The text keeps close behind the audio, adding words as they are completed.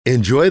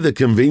Enjoy the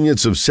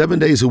convenience of 7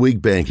 days a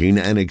week banking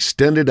and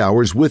extended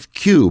hours with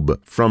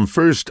Cube from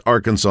First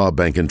Arkansas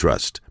Bank and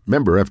Trust.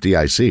 Member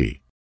FDIC.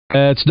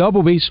 It's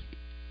Double B's.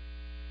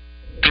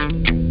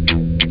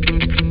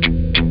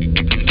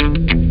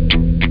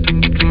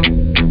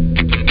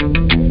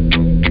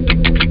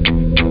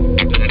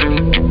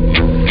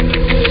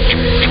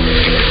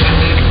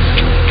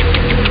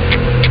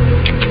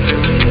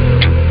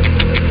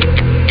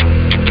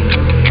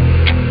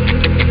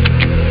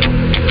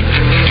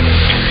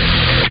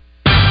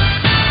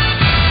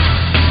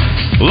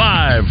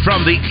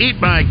 From the Eat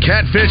My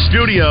Catfish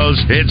studios,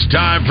 it's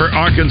time for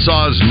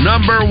Arkansas's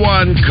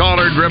 #1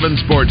 caller-driven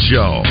sports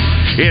show.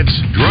 It's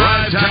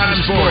Drive Time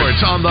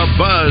Sports on the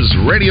Buzz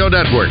Radio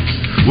Network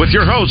with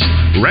your hosts,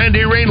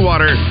 Randy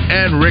Rainwater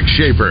and Rick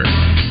Shaeffer.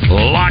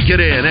 Lock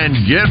it in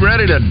and get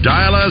ready to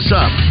dial us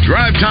up.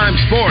 Drive Time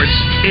Sports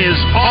is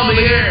on the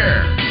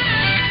air.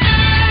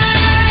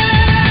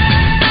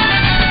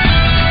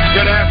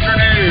 Good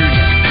afternoon.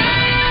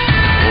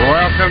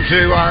 Welcome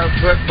to our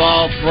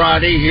Football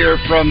Friday here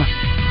from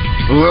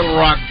Little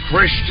Rock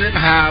Christian,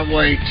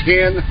 Highway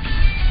 10.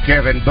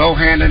 Kevin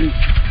Bohannon,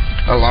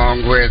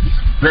 along with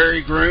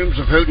Barry Grooms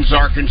of Hooten's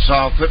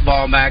Arkansas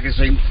Football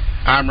Magazine.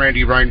 I'm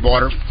Randy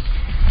Rainwater.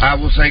 I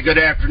will say good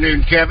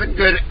afternoon, Kevin.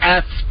 Good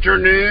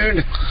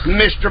afternoon,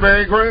 Mr.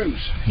 Barry Grooms.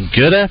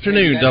 Good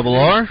afternoon, Double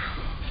R.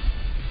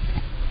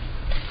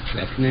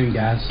 Good afternoon,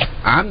 guys.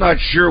 I'm not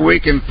sure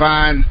we can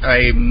find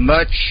a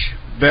much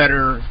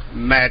better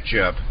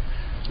matchup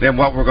than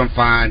what we're going to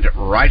find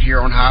right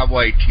here on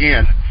Highway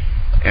 10.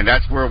 And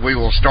that's where we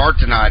will start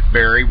tonight,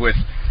 Barry, with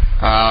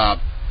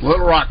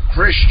Little Rock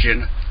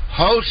Christian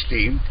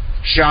hosting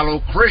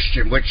Shiloh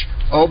Christian, which,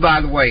 oh,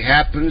 by the way,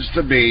 happens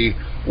to be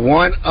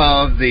one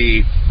of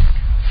the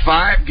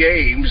 5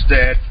 games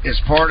that is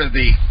part of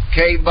the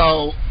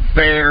K-Bo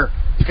Bear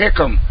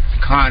Pick'em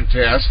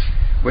contest,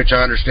 which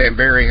I understand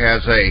Barry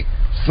has a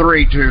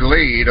 3-2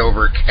 lead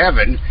over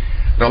Kevin.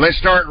 Now, let's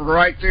start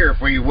right there,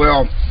 if we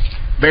will.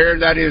 Bear,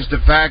 that is the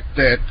fact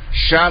that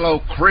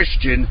Shiloh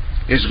Christian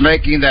is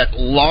making that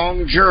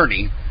long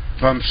journey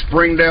from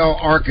Springdale,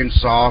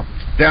 Arkansas,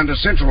 down to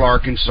Central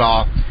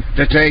Arkansas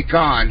to take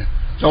on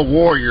the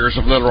Warriors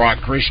of Little Rock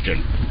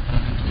Christian.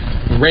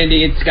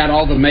 Randy, it's got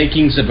all the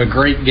makings of a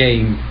great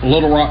game.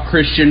 Little Rock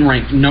Christian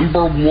ranked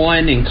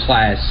 #1 in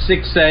Class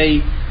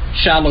 6A.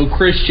 Shiloh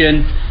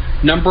Christian,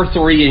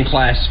 #3 in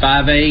Class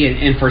 5A.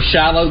 And for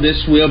Shiloh,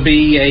 this will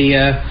be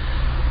a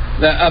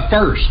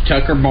first.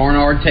 Tucker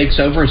Barnard takes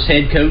over as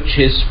head coach,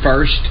 his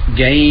first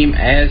game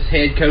as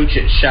head coach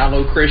at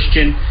Shiloh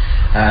Christian.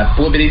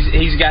 But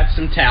he's got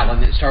some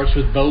talent. It starts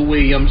with Bo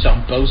Williams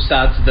on both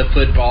sides of the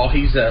football.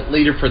 He's a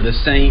leader for the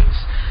Saints.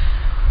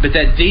 But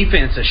that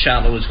defense of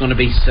Shiloh is going to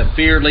be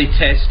severely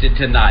tested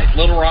tonight.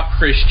 Little Rock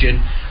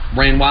Christian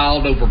ran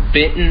wild over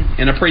Benton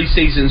in a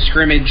preseason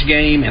scrimmage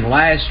game, and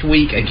last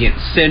week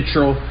against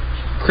Central,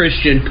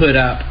 Christian put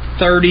up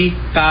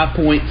 35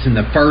 points in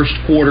the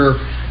first quarter.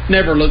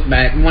 Never looked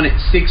back, won it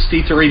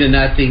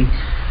 63-0.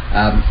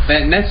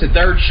 And that's the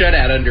third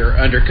shutout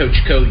under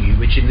Coach Koyu,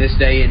 which in this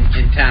day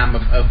and time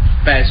of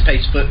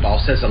fast-paced football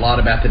says a lot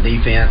about the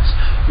defense.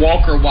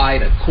 Walker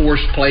White, of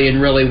course, playing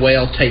really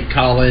well. Tate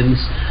Collins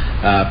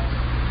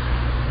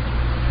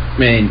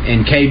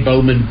and Kay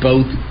Bowman,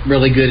 both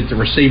really good at the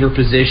receiver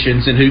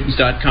positions. And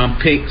Hootens.com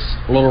picks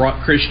Little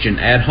Rock Christian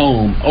at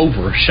home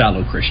over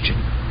Shiloh Christian.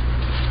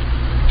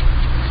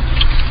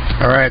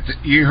 All right,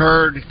 you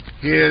heard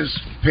his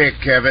pick,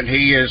 Kevin.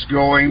 He is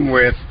going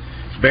with,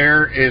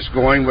 Bear is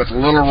going with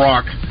Little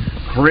Rock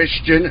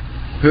Christian.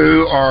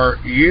 Who are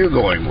you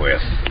going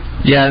with?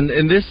 Yeah,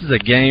 and this is a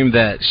game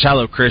that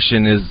Shiloh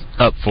Christian is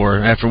up for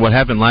after what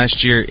happened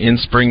last year in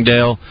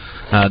Springdale.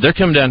 They're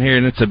coming down here,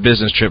 and it's a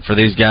business trip for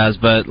these guys.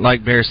 But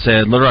like Bear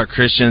said, Little Rock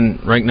Christian,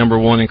 ranked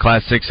 #1 in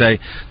Class 6A,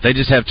 they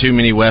just have too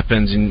many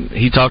weapons. And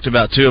he talked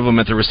about 2 of them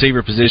at the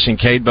receiver position,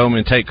 Cade Bowman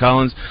and Tate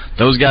Collins.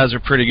 Those guys are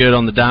pretty good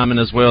on the diamond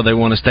as well. They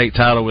won a state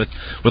title with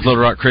Little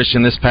Rock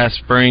Christian this past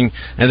spring.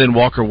 And then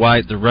Walker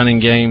White, the running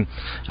game.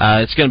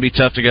 It's going to be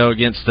tough to go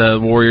against the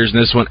Warriors in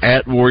this one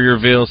at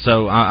Warriorville.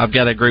 So I've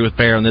got to agree with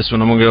Bear on this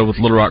one. I'm going to go with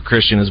Little Rock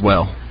Christian as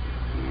well.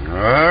 All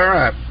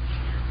right.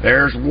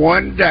 There's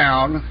one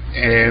down,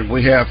 and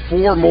we have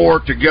 4 more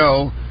to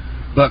go.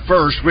 But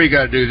first, we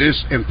got to do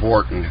this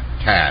important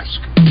task.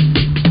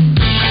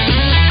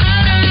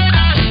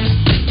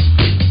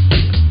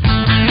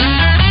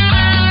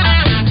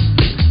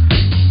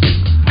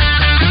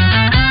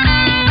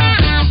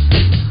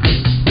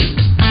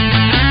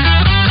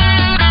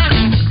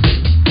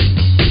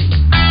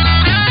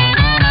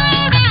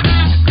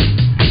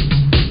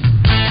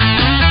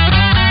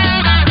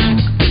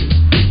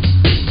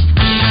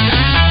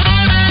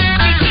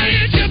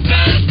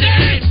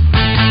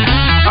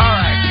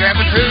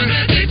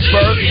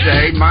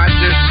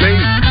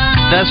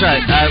 That's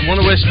right. I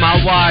want to wish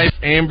my wife,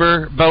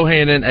 Amber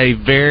Bohannon, a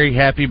very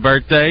happy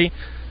birthday.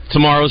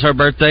 Tomorrow's her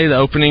birthday, the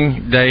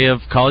opening day of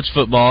college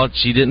football.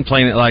 She didn't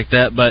plan it like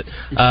that, but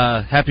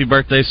happy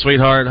birthday,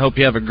 sweetheart. Hope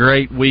you have a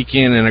great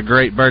weekend and a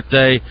great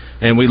birthday,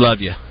 and we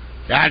love you.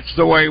 That's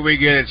the way we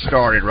get it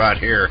started right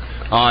here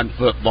on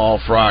Football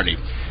Friday.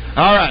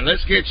 All right,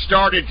 let's get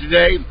started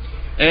today,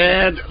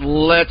 and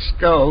let's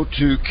go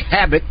to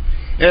Cabot,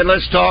 and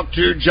let's talk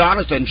to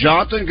Jonathan.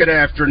 Jonathan, good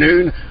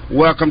afternoon.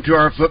 Welcome to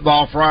our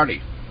Football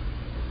Friday.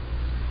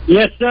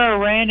 Yes, sir,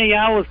 Randy.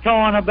 I was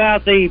calling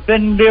about the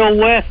Bentonville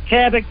West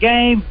Cabot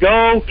game.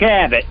 Go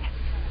Cabot.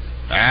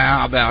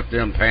 How about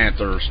them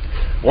Panthers?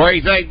 What do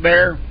you think,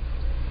 Bear?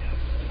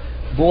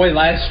 Boy,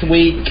 last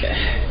week,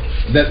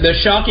 the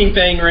shocking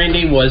thing,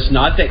 Randy, was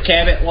not that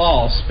Cabot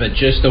lost, but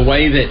just the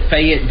way that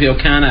Fayetteville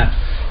kind of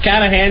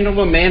handled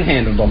them,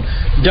 manhandled them.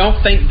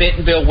 Don't think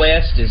Bentonville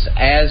West is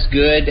as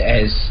good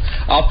as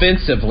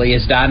offensively,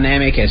 as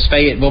dynamic as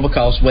Fayetteville,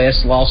 because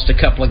West lost a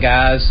couple of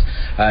guys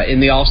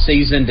in the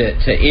offseason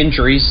to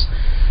injuries.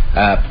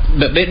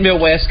 But Bentonville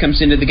West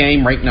comes into the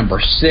game ranked number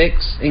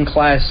 6 in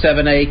Class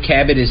 7A.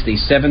 Cabot is the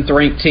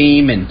 7th-ranked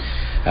team, and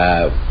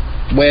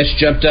West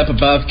jumped up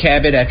above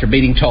Cabot after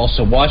beating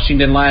Tulsa,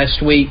 Washington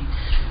last week.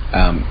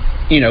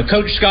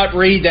 Coach Scott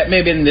Reed, that may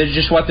have been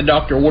just what the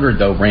doctor ordered,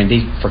 though,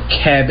 Randy, for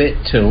Cabot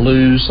to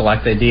lose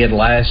like they did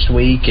last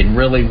week and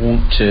really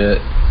want to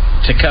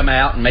come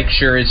out and make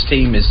sure his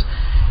team is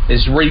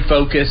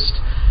refocused.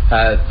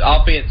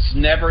 Offense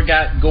never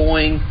got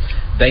going.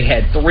 They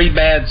had 3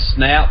 bad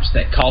snaps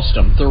that cost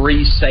them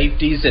 3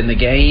 safeties in the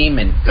game,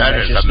 and that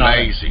is just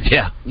amazing.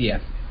 Yeah,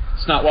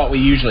 it's not what we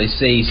usually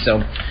see.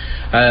 So,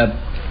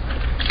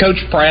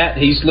 Coach Pratt,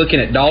 he's looking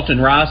at Dalton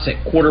Rice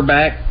at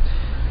quarterback.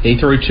 He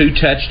threw 2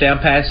 touchdown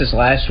passes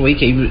last week.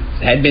 He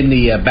had been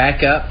the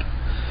backup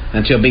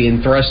until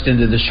being thrust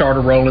into the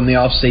starter role in the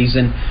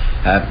offseason.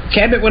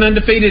 Cabot went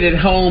undefeated at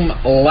home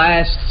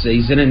last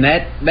season, and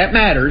that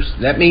matters.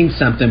 That means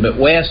something. But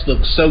West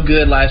looked so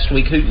good last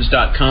week.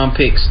 Hootens.com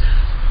picks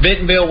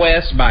Bentonville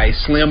West by a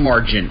slim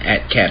margin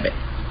at Cabot.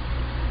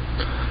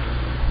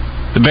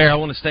 The Bear, I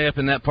want to stay up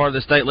in that part of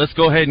the state. Let's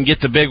go ahead and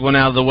get the big one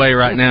out of the way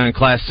right now in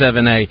Class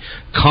 7A.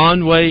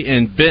 Conway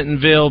and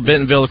Bentonville.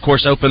 Bentonville, of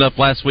course, opened up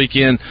last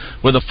weekend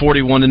with a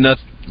 41-0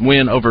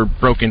 win over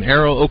Broken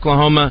Arrow,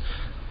 Oklahoma.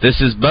 This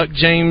is Buck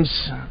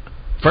James'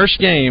 first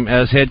game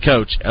as head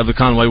coach of the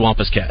Conway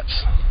Wampus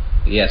Cats.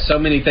 Yeah, so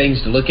many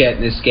things to look at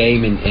in this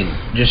game, and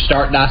just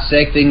start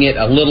dissecting it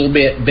a little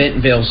bit.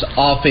 Bentonville's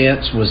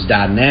offense was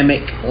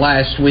dynamic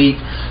last week,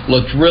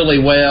 looked really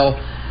well.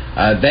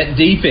 That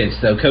defense,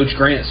 though, Coach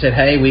Grant said,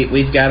 hey,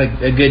 we've got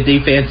a good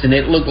defense, and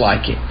it looked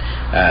like it.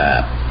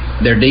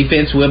 Their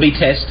defense will be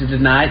tested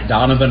tonight.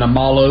 Donovan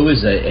Amalo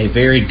is a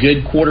very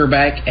good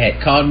quarterback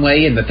at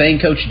Conway, and the thing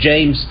Coach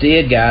James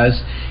did,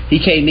 guys, he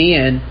came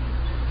in,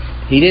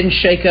 he didn't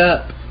shake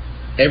up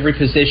every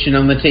position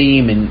on the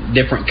team and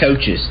different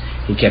coaches.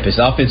 He kept his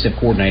offensive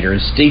coordinator,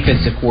 his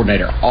defensive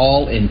coordinator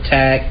all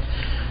intact.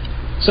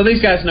 So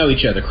these guys know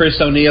each other. Chris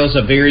O'Neill's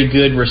a very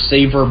good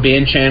receiver.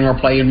 Ben Chandler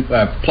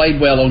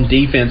played well on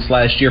defense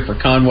last year for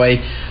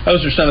Conway.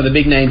 Those are some of the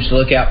big names to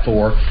look out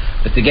for.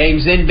 But the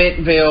game's in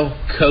Bentonville.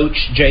 Coach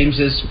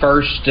James's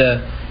first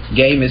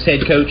game as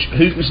head coach.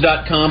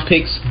 Hootens.com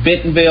picks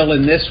Bentonville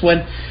in this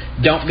one.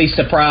 Don't be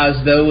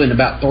surprised, though, in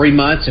about 3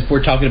 months if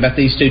we're talking about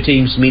these 2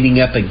 teams meeting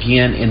up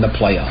again in the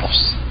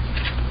playoffs.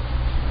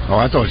 Oh,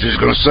 I thought you were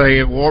going to say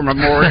at War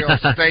Memorial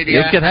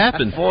Stadium. It could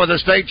happen. For the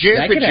state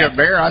championship,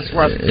 Bear. I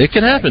swear. It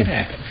could happen.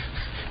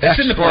 That's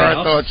in the where I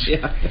playoffs.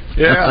 thought.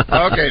 Yeah.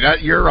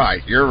 Okay. You're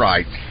right. You're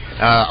right.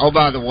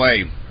 By the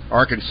way,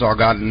 Arkansas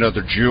got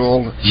another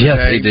jewel today. Yes,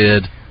 they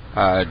did.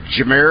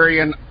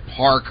 Jamarian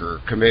Parker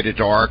committed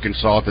to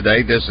Arkansas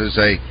today. This is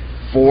a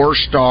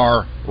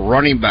 4-star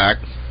running back.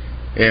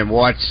 And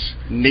what's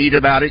neat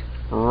about it,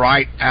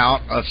 right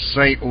out of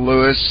St.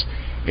 Louis,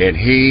 and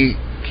he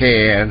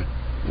can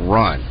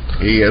run.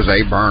 He is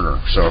a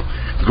burner. So,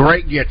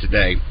 great get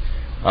today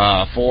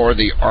for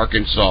the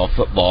Arkansas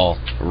football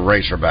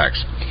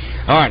Razorbacks.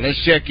 All right,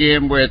 let's check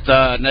in with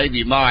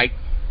Navy Mike.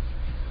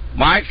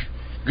 Mike,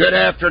 good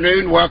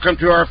afternoon. Welcome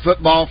to our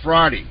Football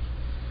Friday.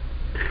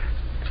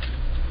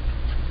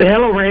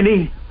 Hello,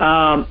 Randy.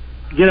 And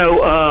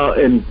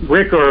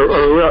Rick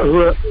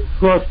or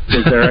who else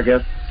is there, I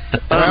guess?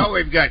 Well,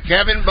 we've got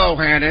Kevin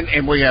Bohannon,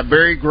 and we have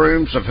Barry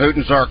Grooms of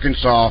Hootens,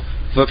 Arkansas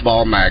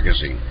Football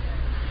Magazine.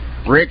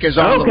 Rick is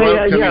on the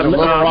road to the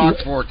Little Rock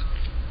for.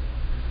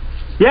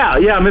 Yeah,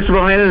 Mr.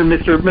 Bohannon and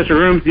Mr.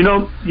 Grooms.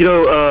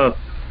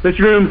 Mr.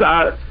 Grooms,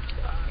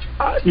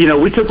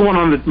 we took one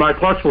on my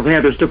Clarksville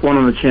Panthers took one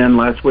on the chin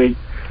last week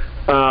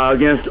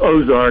against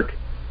Ozark.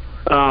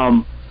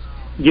 But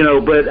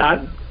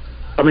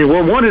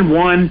we're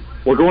 1-1.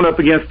 We're going up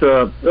against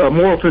a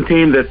Morrilton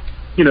team that's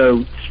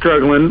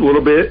struggling a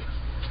little bit.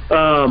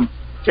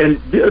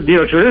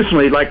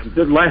 Traditionally, like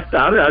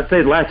I'd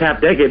say the last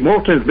half decade,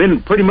 Morrilton's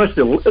been pretty much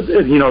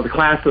the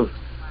class of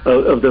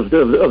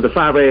the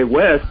 5A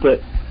West.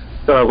 But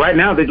right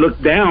now they look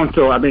down.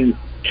 So I mean,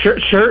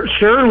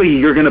 surely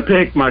you're going to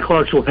pick my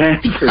Clarksville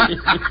Panthers.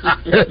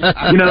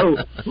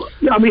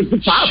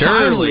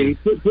 Finally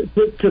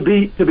to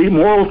beat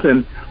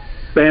Morrilton,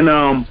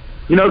 and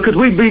because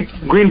we beat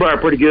Greenbrier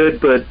pretty good,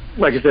 but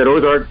like I said,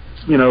 Ozark,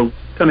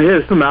 kind of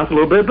hit us in the mouth a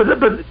little bit. But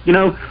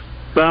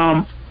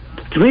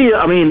to me,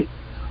 I mean,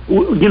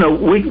 we're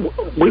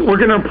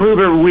going to improve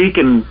every week,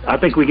 and I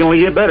think we can only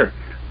get better.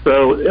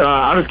 So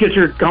I'll just get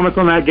your comments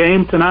on that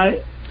game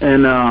tonight,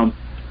 and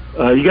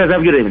you guys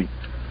have a good evening.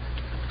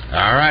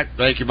 All right.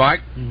 Thank you,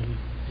 Mike.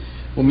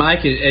 Well,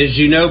 Mike, as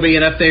you know,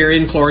 being up there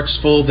in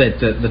Clarksville, that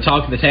the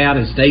talk of the town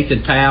is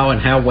Nathan Powell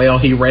and how well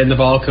he ran the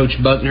ball. Coach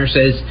Buckner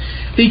says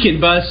he can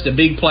bust a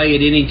big play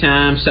at any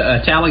time. So,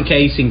 Talon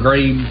Case and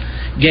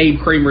Gabe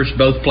Creamers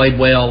both played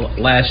well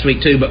last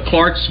week, too. But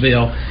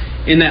Clarksville,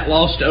 in that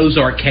loss to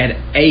Ozark, had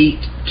 8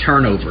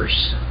 turnovers.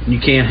 You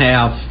can't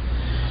have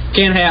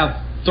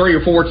 3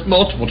 or 4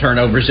 multiple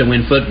turnovers and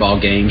win football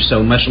games,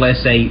 so much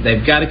less 8.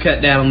 They've got to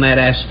cut down on that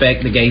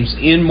aspect. The game's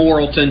in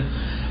Morrilton.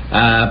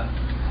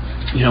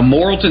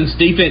 Morrilton's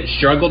defense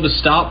struggled to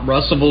stop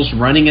Russellville's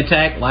running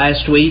attack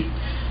last week.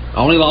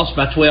 Only lost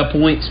by 12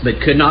 points,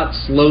 but could not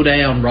slow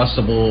down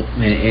Russellville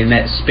in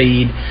that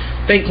speed.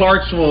 I think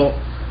Clarksville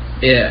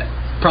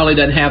probably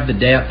doesn't have the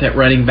depth at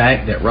running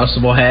back that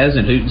Russellville has,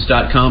 and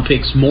Hootens.com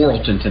picks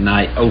Morrilton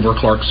tonight over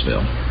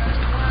Clarksville.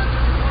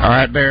 All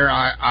right, Bear,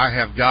 I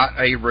have got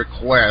a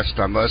request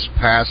I must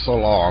pass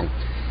along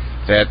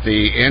that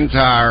the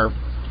entire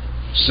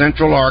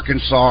Central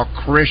Arkansas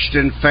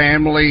Christian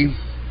family,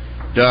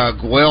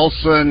 Doug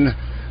Wilson,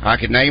 I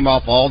can name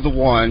off all the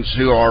ones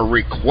who are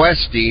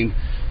requesting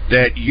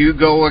that you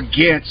go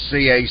against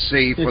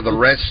CAC for the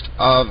rest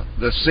of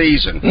the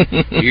season.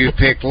 You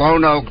picked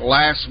Lone Oak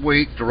last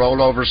week to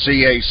roll over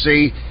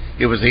CAC.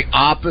 It was the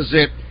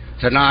opposite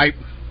tonight.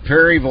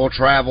 Perryville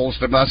travels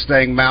to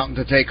Mustang Mountain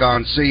to take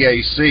on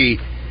CAC.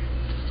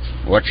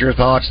 What's your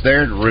thoughts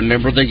there?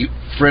 Remember the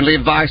friendly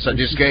advice I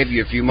just gave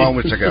you a few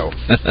moments ago.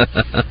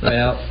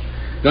 Well,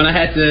 going to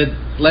have to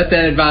let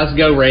that advice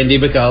go, Randy,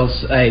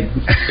 because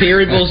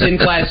Perryville's in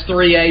Class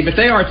 3A, but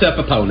they are a tough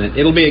opponent.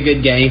 It'll be a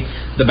good game.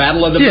 The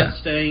Battle of the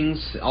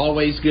Mustangs,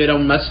 always good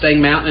on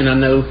Mustang Mountain. And I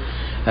know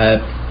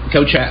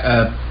Coach,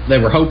 they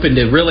were hoping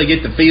to really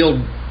get the field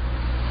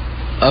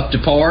up to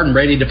par and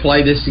ready to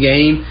play this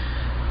game.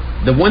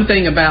 The one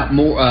thing about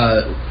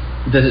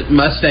the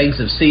Mustangs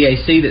of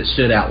CAC that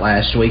stood out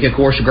last week, of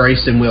course,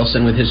 Grayson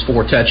Wilson with his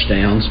 4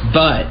 touchdowns,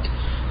 but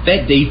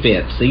that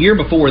defense, the year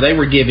before, they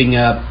were giving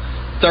up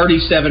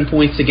 37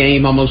 points a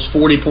game, almost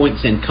 40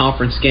 points in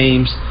conference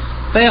games.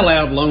 They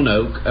allowed Lone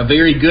Oak, a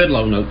very good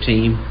Lone Oak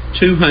team,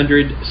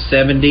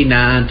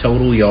 279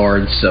 total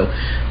yards. So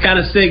kind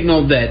of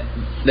signaled that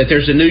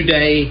there's a new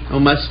day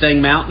on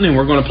Mustang Mountain, and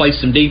we're going to play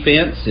some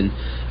defense and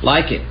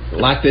like it.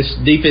 Like this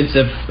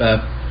defensive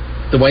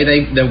the way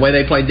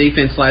they played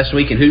defense last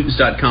week, and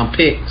Hootens.com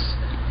picks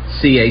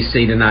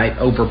CAC tonight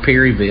over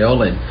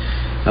Perryville, and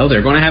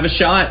they're going to have a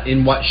shot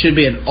in what should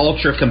be an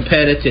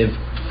ultra-competitive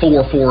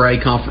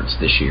 4A conference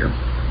this year.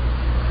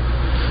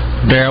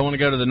 Bear, I want to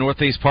go to the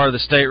northeast part of the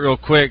state real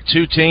quick.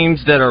 2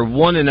 teams that are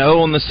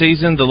 1-0 on the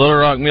season. The Little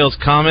Rock Mills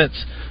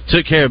Comets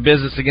took care of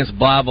business against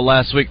Blytheville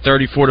last week,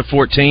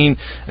 34-14,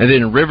 and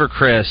then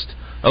Rivercrest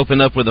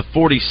opened up with a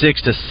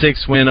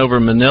 46-6 win over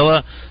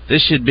Manila.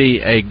 This should be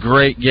a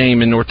great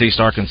game in northeast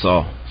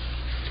Arkansas.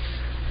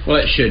 Well,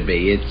 it should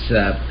be. It's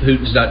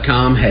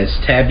Hootens.com has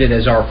tabbed it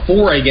as our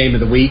 4A game of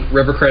the week.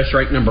 Rivercrest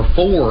ranked number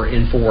 4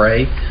 in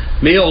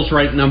 4A. Mills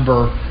ranked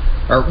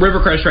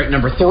Rivercrest ranked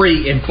number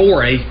 3 in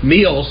 4A.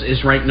 Mills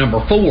is ranked number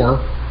 4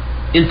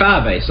 in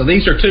 5A. So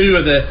these are 2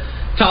 of the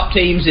top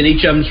teams in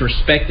each of them's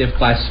respective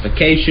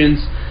classifications.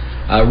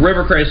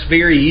 Rivercrest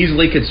very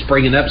easily could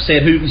spring an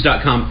upset.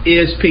 Hootens.com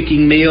is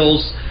picking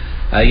Mills.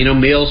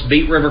 Mills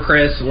beat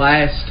Rivercrest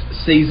last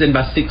season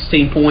by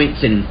 16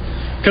 points, and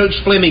Coach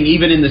Fleming,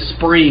 even in the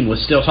spring,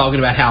 was still talking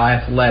about how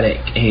athletic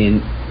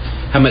and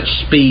how much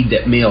speed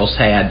that Mills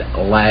had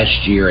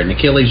last year. And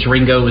Achilles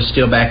Ringo is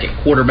still back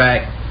at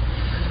quarterback.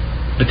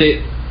 But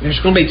there's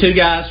going to be 2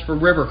 guys for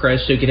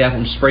Rivercrest who could help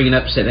them spring an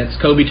upset. That's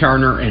Kobe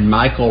Turner and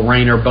Michael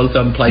Rayner. Both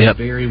of them played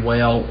very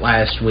well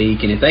last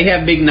week. And if they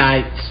have big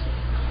nights,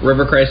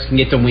 Rivercrest can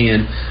get the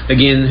win.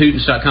 Again,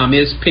 Hootens.com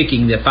is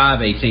picking the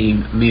 5A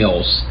team,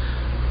 Mills.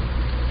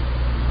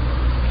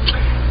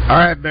 All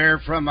right, Bear,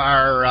 from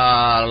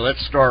our,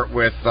 let's start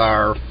with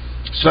our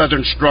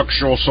Southern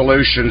Structural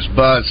Solutions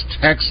Buzz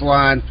text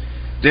line.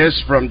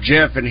 This from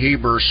Jeff in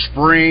Heber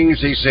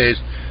Springs. He says,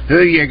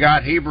 who you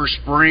got, Heber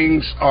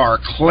Springs or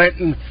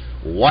Clinton?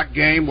 What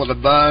game will the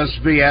Buzz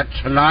be at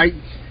tonight?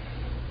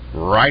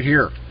 Right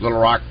here, Little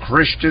Rock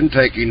Christian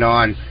taking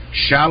on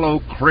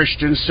Shallow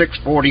Christian,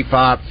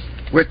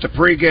 6:45 with the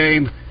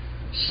pregame,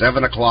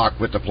 7 o'clock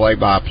with the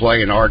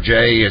play-by-play, and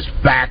RJ is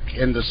back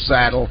in the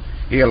saddle.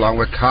 He, along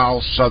with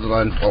Kyle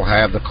Sutherland, will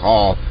have the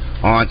call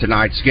on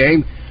tonight's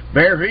game.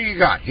 Bear, who you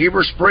got,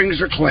 Heber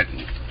Springs or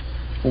Clinton?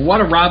 Well, what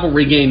a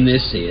rivalry game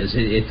this is.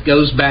 It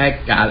goes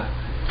back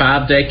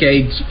 5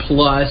 decades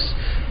plus.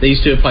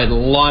 These 2 have played a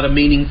lot of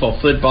meaningful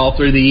football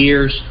through the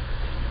years.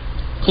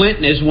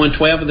 Clinton has won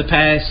 12 of the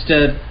past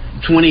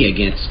 20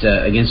 against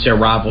their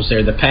rivals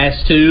there. The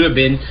past 2 have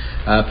been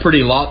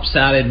pretty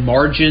lopsided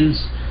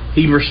margins.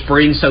 Heber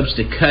Springs hopes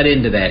to cut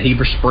into that.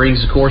 Heber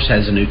Springs, of course,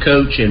 has a new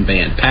coach in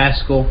Van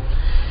Pascal.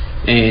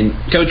 And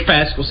Coach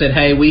Pascal said,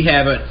 hey, we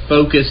haven't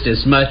focused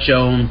as much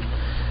on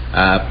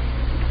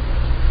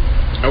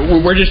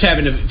We're just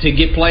having to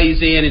get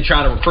plays in and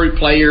try to recruit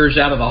players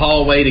out of the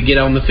hallway to get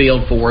on the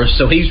field for us.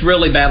 So he's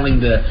really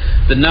battling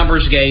the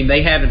numbers game.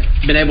 They haven't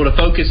been able to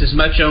focus as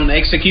much on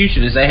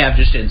execution as they have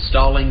just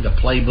installing the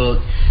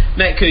playbook.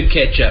 That could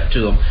catch up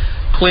to them.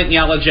 Clinton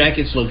Yellow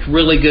Jackets looked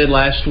really good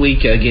last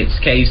week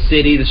against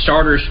K-City. The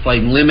starters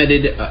played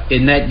limited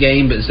in that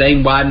game, but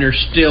Zane Widener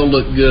still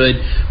looked good.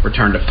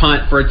 Returned a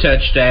punt for a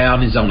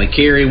touchdown. His only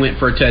carry went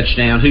for a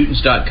touchdown.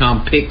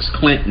 Hootens.com picks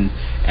Clinton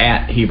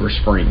at Heber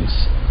Springs.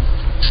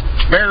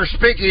 Bear,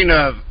 speaking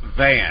of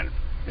Van,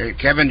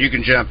 Kevin, you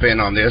can jump in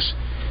on this.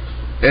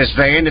 Is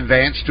Van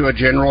advanced to a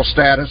general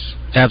status?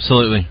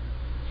 Absolutely.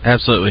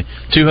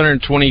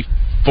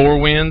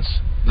 224 wins.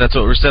 That's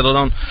what we're settled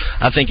on.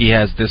 I think he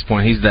has at this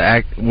point. He's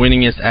the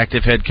winningest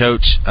active head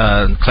coach,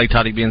 Clay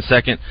Toddy being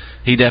second.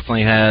 He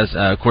definitely has,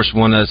 of course,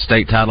 won a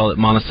state title at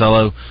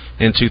Monticello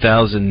in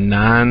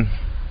 2009.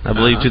 I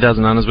believe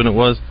 2009 is when it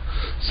was.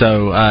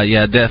 So,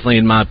 yeah, definitely,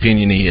 in my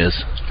opinion, he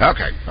is.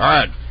 Okay, all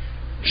right.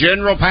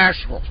 General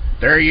Paschal.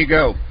 There you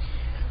go.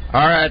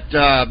 All right,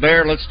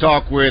 Bear, let's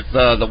talk with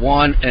the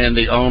one and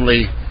the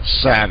only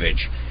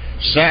Savage.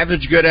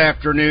 Savage, good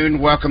afternoon.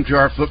 Welcome to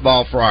our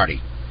Football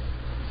Friday.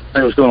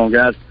 Hey, what's going on,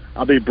 guys?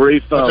 I'll be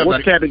brief.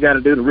 What's Cabby got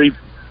to do to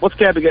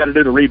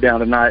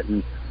rebound tonight,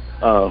 and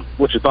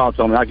what's your thoughts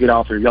on it? I'll get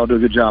off here. Y'all do a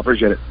good job.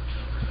 Appreciate it.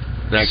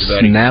 Thanks,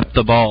 buddy. Snap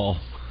the ball.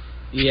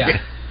 Yeah.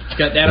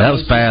 Cut down that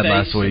was bad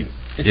last week.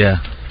 Yeah.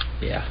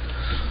 Yeah.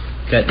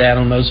 Cut down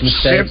on those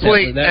mistakes.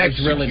 Simply that execute.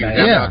 was really bad.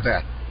 How about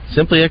that?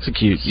 Simply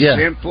execute. Yeah.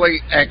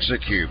 Simply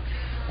execute.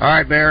 All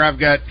right, Bear, I've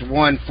got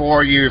one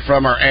for you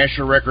from our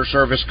Asher Record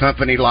Service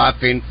Company live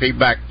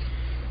feedback.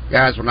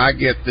 Guys, when I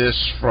get this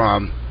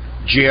from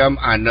Jim,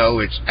 I know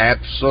it's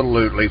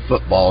absolutely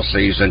football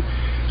season.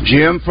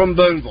 Jim from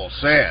Boonville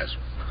says,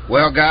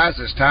 well, guys,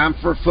 it's time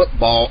for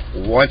football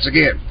once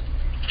again.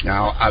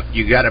 Now,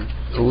 you got to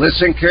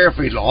listen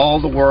carefully to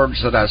all the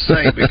words that I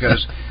say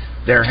because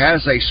there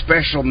has a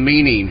special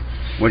meaning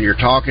when you're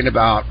talking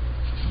about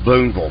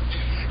Boonville.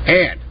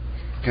 And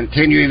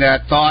continuing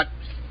that thought,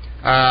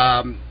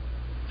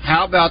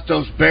 how about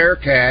those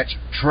Bearcats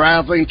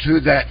traveling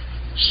to that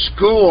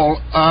school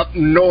up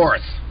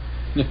north?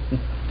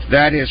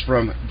 That is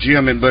from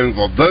Jim in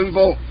Boonville.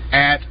 Boonville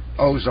at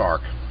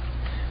Ozark.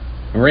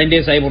 Randy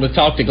is able to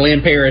talk to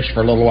Glenn Parrish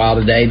for a little while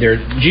today. Their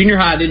junior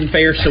high didn't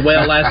fare so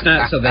well last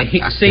night, so the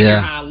senior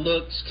high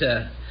looks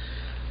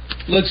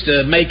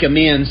to make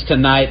amends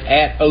tonight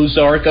at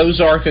Ozark.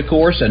 Ozark, of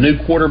course, a new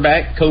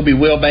quarterback, Kobe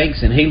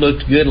Wilbanks, and he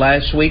looked good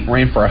last week,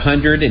 ran for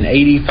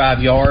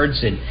 185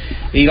 yards, and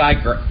Eli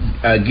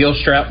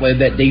Gilstrap led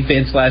that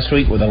defense last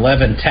week with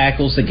 11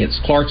 tackles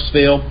against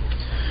Clarksville.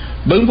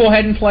 Boonville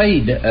hadn't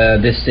played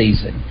this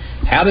season.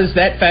 How does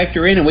that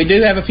factor in? And we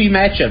do have a few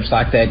matchups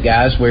like that,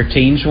 guys, where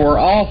teams were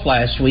off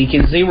last week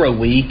in 0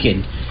 week,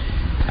 and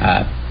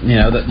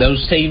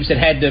those teams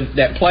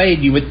that played,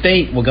 you would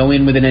think, will go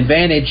in with an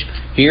advantage.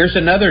 Here's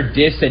another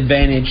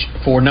disadvantage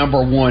for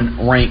number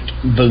 1 ranked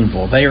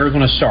Boonville. They are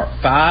going to start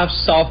 5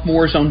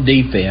 sophomores on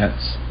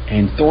defense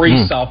and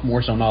 3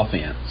 sophomores on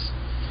offense.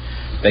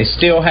 They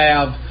still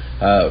have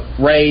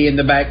Ray in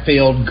the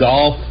backfield.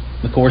 Goff,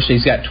 of course,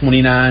 he's got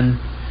 29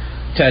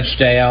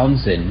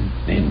 touchdowns and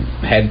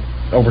had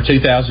over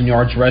 2,000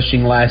 yards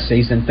rushing last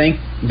season. Think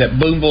that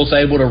Boonville's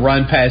able to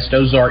run past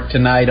Ozark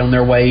tonight on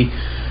their way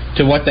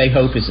to what they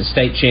hope is a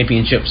state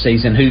championship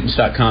season.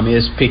 Hootens.com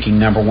is picking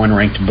number 1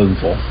 ranked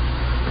Boonville.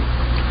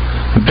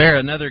 Bear,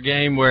 another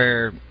game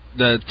where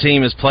the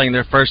team is playing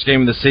their first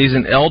game of the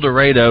season. El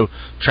Dorado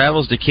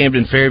travels to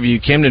Camden Fairview.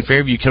 Camden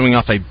Fairview coming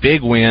off a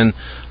big win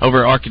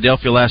over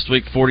Arkadelphia last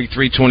week,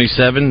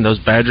 43-27. Those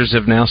Badgers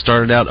have now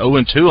started out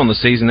 0-2 on the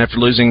season after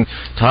losing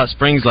to Hot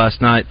Springs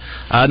last night.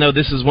 I know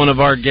this is one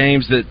of our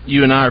games that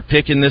you and I are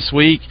picking this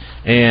week,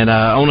 and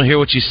I want to hear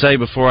what you say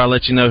before I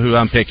let you know who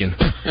I'm picking.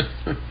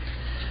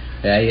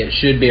 It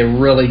should be a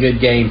really good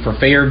game for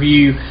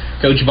Fairview.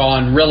 Coach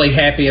Vaughn really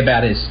happy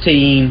about his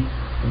team,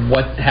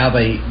 how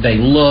they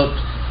looked.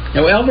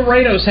 Now, El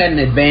Dorado's had an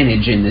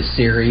advantage in this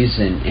series,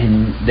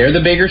 and they're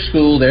the bigger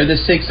school. They're the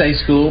 6A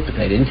school, but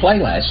they didn't play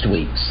last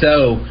week.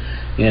 So,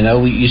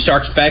 you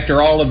start to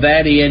factor all of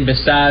that in.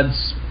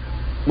 Besides,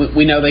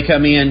 we know they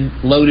come in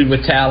loaded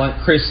with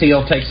talent. Chris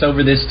Hill takes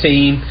over this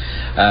team.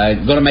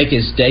 Going to make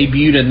his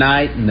debut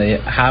tonight in the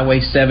Highway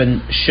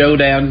 7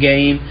 Showdown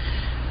game.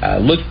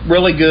 Looked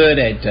really good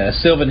at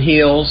Sylvan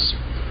Hills.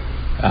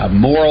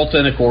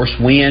 Morrilton, of course,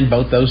 win.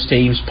 Both those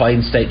teams played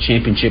in state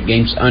championship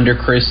games under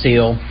Chris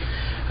Hill.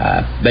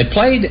 They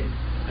played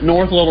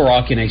North Little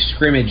Rock in a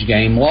scrimmage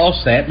game,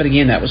 lost that, but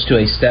again, that was to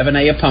a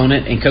 7A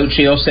opponent, and Coach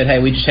Hill said, hey,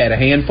 we just had a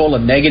handful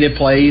of negative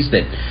plays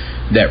that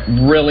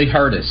really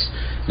hurt us.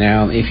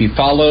 Now, if you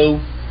follow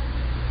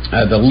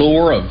the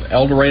lure of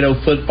El Dorado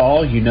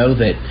football, you know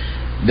that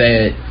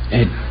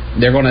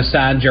they're going to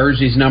assign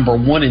jerseys number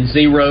 1 and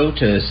 0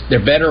 to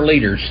their better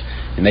leaders,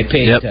 and they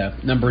picked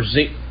number 1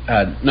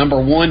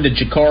 to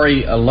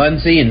Jakari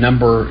Alunzi and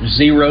number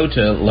 0 to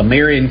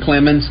Lamarian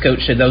Clemens.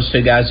 Coach said those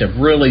two guys have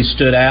really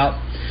stood out.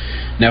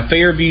 Now,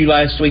 Fairview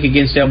last week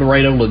against El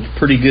Dorado looked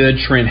pretty good.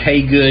 Trent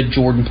Haygood,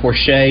 Jordan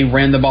Porche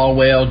ran the ball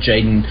well.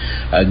 Jaden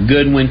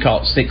Goodwin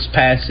caught 6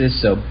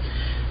 passes. So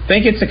I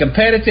think it's a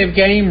competitive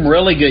game,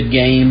 really good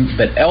game.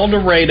 But El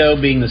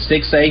Dorado, being the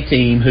 6A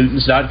team,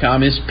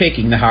 Hootens.com is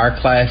picking the higher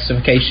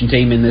classification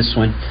team in this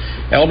one.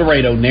 El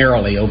Dorado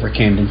narrowly over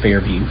Camden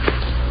Fairview.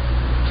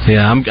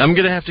 Yeah, I'm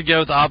going to have to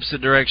go the opposite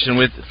direction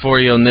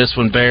for you on this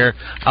one, Bear.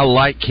 I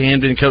like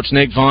Camden. Coach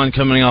Nick Vaughn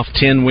coming off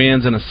 10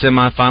 wins and a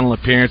semifinal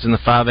appearance in the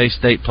 5A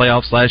state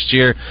playoffs last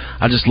year.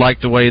 I just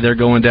like the way they're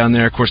going down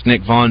there. Of course,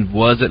 Nick Vaughn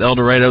was at El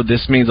Dorado.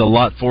 This means a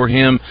lot for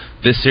him.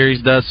 This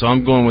series does, so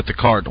I'm going with the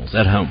Cardinals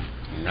at home.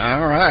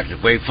 All right.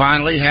 We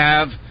finally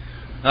have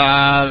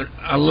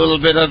a little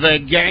bit of a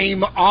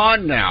game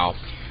on now.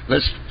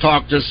 Let's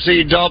talk to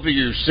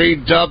CW.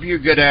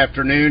 CW, good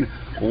afternoon.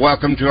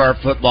 Welcome to our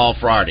Football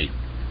Friday.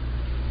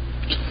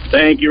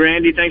 Thank you,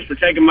 Randy. Thanks for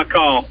taking my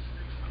call.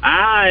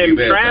 I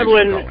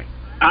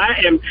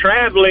am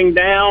traveling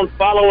down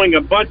following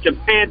a bunch of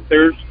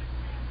Panthers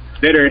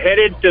that are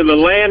headed to the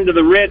land of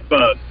the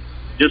Redbug.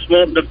 Just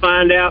wanting to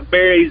find out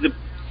Barry's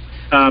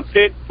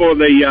pick for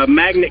the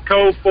Magnet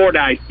Cove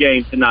Fordyce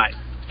game tonight.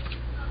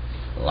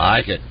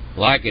 Like it.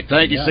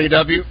 Thank you,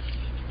 CW.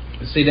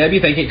 CW,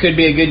 think it could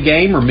be a good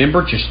game.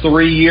 Remember, just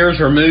 3 years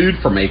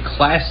removed from a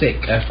classic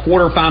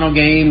quarterfinal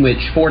game, which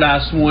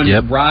Fordyce won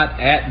right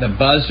at the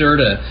buzzer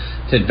to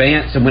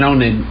advance and went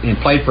on and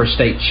played for a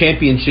state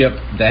championship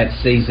that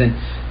season.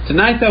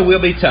 Tonight, though,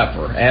 will be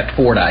tougher at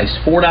Fordyce.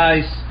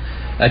 Fordyce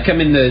come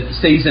in the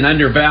season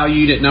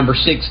undervalued at number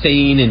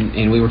 16,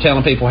 and we were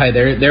telling people, hey,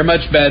 they're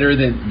much better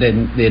than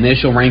the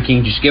initial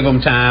ranking. Just give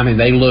them time, and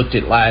they looked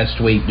at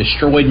last week,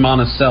 destroyed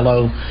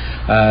Monticello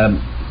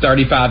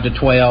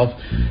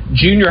 35-12.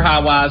 Junior high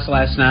wise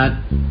last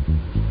night,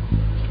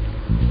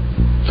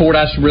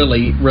 Fordyce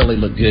really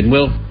looked good.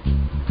 We'll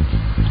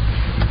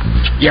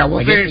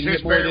finish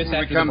this when we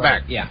come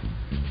back. Yeah,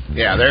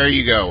 there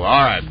you go.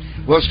 All right.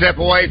 We'll step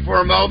away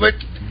for a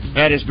moment.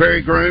 That is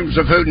Barry Grooms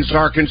of Hootens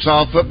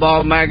Arkansas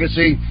Football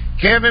Magazine.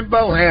 Kevin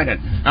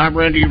Bohannon. I'm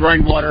Randy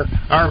Rainwater.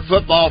 Our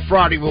Football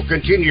Friday will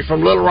continue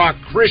from Little Rock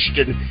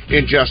Christian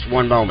in just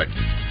one moment.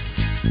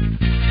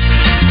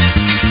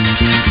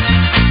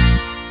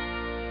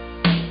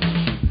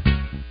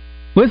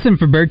 Listen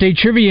for Birthday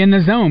Trivia in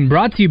the Zone,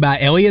 brought to you by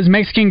Elia's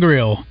Mexican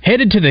Grill.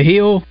 Headed to the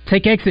hill,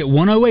 take exit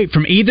 108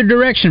 from either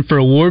direction for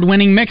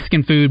award-winning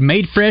Mexican food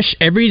made fresh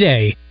every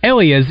day.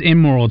 Elia's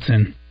in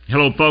Morrilton.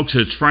 Hello, folks.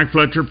 It's Frank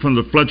Fletcher from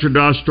the Fletcher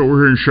Dodge store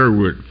here in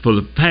Sherwood. For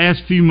the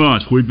past few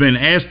months, we've been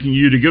asking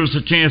you to give us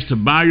a chance to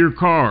buy your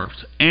cars,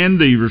 and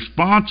the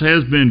response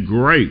has been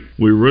great.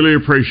 We really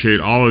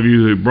appreciate all of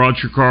you who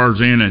brought your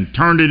cars in and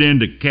turned it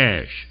into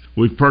cash.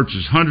 We've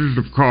purchased hundreds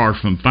of cars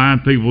from fine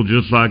people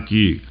just like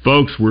you.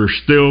 Folks, we're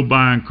still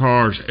buying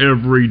cars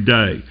every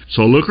day.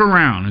 So look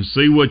around and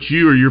see what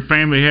you or your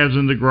family has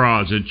in the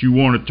garage that you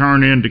want to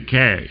turn into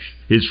cash.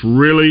 It's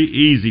really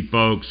easy,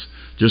 folks.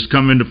 Just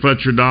come into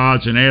Fletcher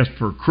Dodge and ask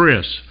for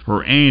Chris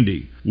or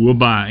Andy. We'll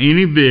buy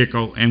any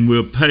vehicle and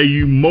we'll pay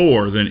you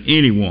more than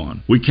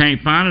anyone. We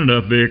can't find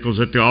enough vehicles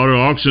at the auto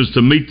auctions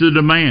to meet the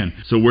demand,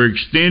 so we're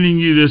extending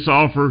you this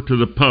offer to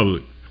the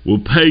public. We'll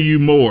pay you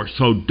more,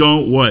 so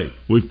don't wait.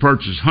 We've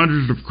purchased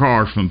hundreds of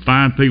cars from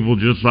fine people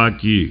just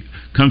like you.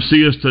 Come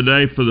see us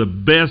today for the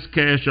best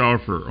cash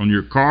offer on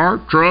your car,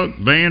 truck,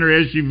 van, or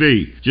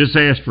SUV. Just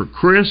ask for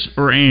Chris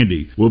or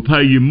Andy. We'll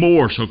pay you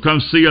more, so come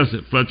see us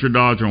at Fletcher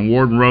Dodge on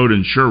Warden Road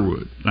in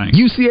Sherwood. Thanks.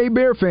 UCA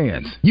Bear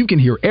fans, you can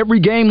hear every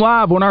game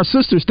live on our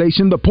sister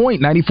station, The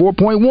Point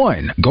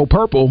 94.1. Go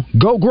Purple,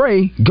 go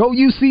Gray, go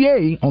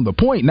UCA on The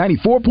Point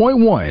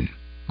 94.1.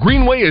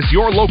 Greenway is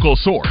your local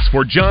source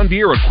for John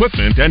Deere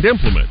equipment and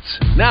implements.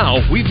 Now,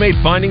 we've made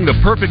finding the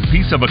perfect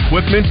piece of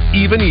equipment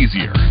even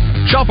easier.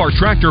 Shop our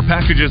tractor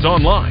packages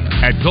online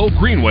at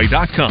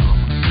gogreenway.com.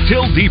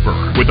 Till deeper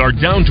with our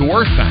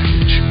down-to-earth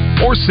package.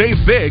 Or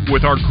save big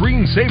with our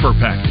Green Saver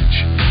package.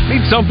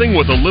 Need something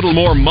with a little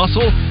more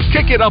muscle?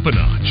 Kick it up a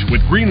notch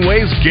with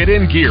Greenway's Get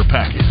In Gear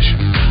package.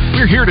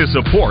 We're here to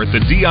support the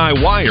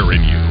DIYer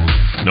in you.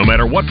 No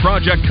matter what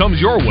project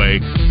comes your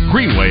way,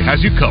 Greenway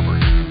has you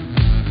covered.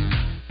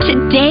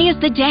 Today is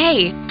the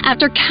day.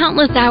 After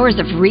countless hours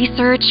of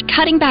research,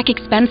 cutting back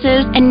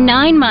expenses, and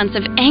 9 months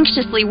of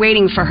anxiously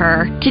waiting for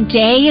her,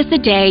 today is the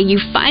day you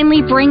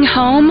finally bring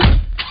home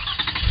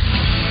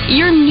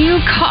your new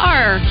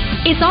car.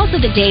 It's also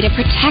the day to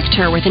protect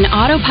her with an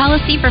auto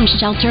policy from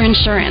Shelter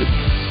Insurance.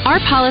 Our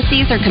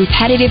policies are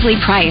competitively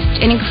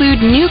priced and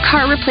include new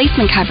car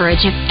replacement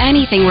coverage if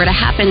anything were to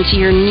happen to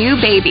your new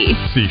baby.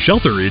 See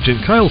Shelter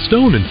Agent Kyle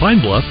Stone in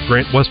Pine Bluff,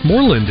 Grant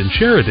Westmoreland in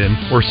Sheridan,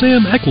 or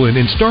Sam Eklund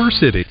in Star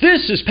City.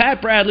 This is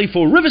Pat Bradley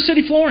for River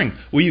City Flooring,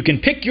 where you can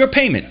pick your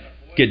payment.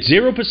 Get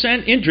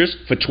 0% interest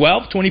for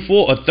 12,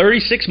 24, or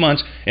 36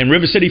 months, and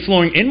River City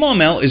Flooring in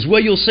Maumelle is where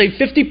you'll save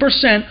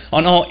 50%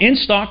 on all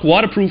in-stock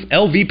waterproof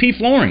LVP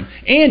flooring.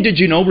 And did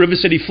you know River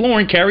City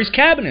Flooring carries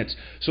cabinets?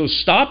 So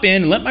stop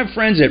in and let my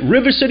friends at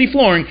River City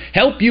Flooring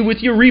help you with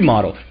your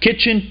remodel.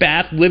 Kitchen,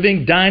 bath,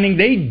 living, dining,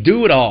 they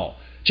do it all.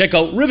 Check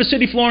out River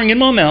City Flooring in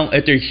Maumelle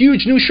at their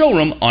huge new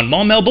showroom on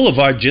Maumelle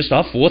Boulevard just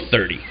off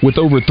 430. With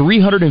over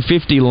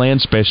 350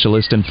 land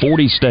specialists in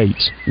 40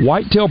 states,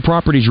 Whitetail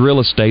Properties Real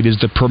Estate is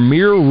the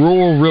premier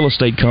rural real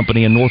estate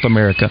company in North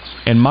America.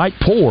 And Mike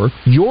Poore,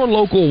 your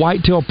local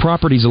Whitetail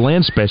Properties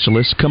land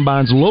specialist,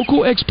 combines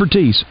local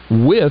expertise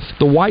with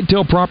the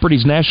Whitetail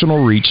Properties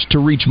national reach to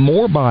reach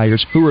more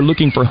buyers who are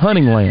looking for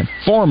hunting land,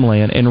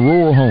 farmland, and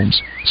rural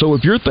homes. So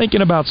if you're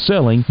thinking about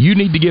selling, you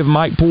need to give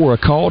Mike Poore a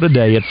call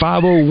today at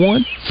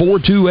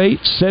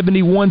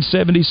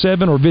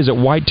 501-428-7177 or visit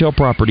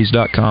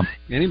whitetailproperties.com.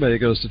 Anybody that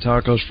goes to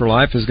Tacos for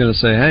Life is going to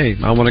say, hey,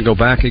 I want to go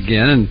back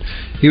again, and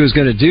he was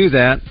going to do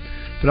that.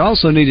 But I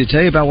also need to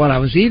tell you about what I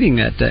was eating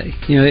that day.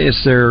 You know,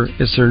 it's their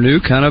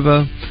new kind of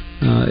a,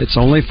 it's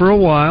only for a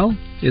while.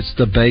 It's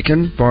the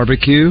Bacon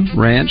Barbecue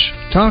Ranch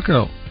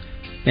Taco.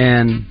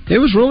 And it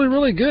was really,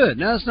 really good.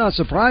 Now, it's not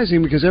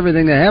surprising because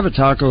everything they have at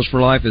Tacos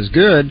for Life is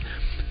good.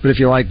 But if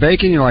you like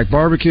bacon, you like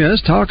barbecue,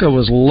 this taco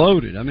was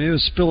loaded. I mean, it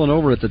was spilling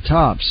over at the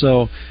top.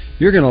 So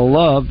you're going to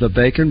love the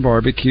Bacon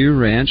Barbecue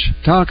Ranch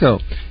Taco.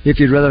 If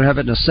you'd rather have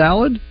it in a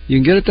salad, you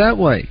can get it that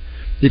way.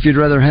 If you'd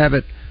rather have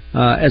it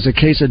as a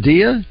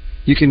quesadilla,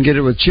 you can get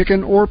it with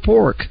chicken or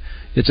pork.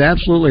 It's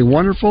absolutely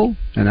wonderful,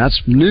 and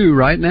that's new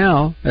right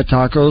now at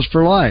Tacos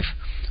for Life.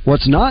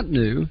 What's not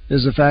new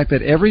is the fact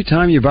that every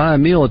time you buy a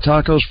meal at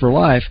Tacos for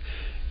Life,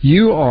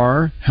 you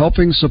are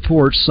helping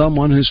support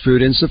someone who's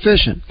food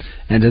insufficient.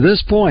 And to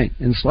this point,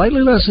 in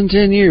slightly less than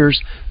 10 years,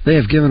 they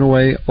have given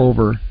away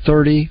over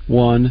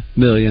 31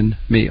 million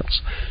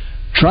meals.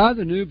 Try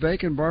the new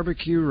Bacon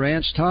Barbecue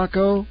Ranch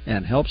Taco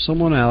and help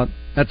someone out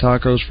at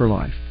Tacos for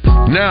Life.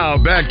 Now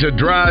back to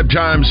Drive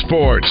Time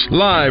Sports,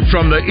 live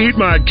from the Eat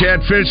My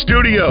Catfish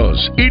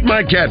studios. Eat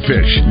My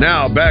Catfish,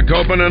 now back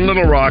open in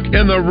Little Rock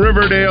in the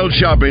Riverdale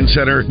Shopping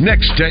Center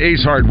next to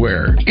Ace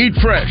Hardware. Eat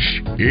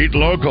fresh, eat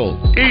local,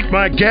 Eat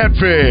My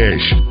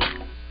Catfish.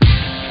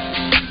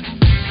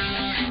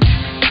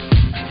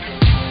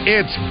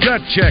 It's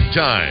Gut Check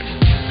time.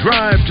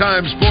 Drive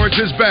Time Sports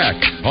is back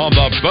on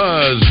the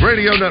Buzz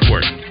Radio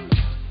Network.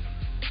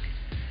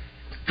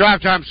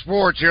 Drive Time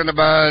Sports here on the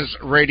Buzz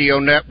Radio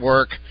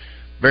Network.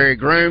 Barry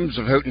Grooms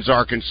of Houghton's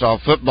Arkansas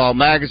Football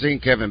Magazine,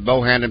 Kevin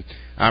Bohannon.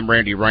 I'm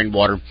Randy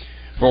Rainwater.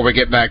 Before we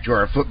get back to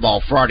our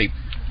Football Friday,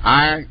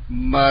 I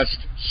must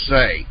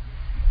say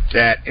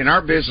that in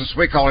our business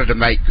we call it a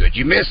make good.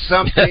 You miss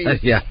something,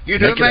 you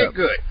do make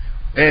good.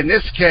 In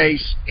this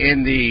case,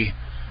 in the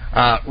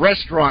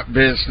restaurant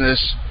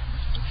business,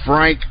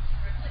 Frank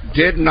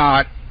did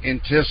not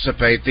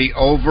anticipate the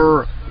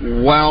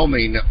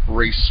overwhelming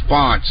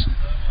response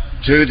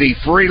to the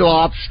free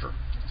lobster.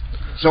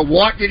 So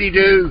what did he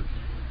do?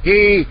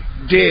 He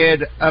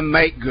did a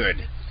make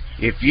good.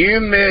 If you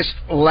missed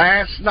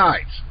last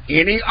night's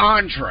any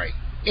entree,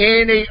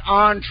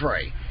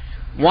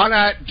 why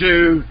not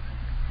do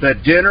the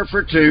dinner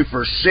for two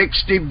for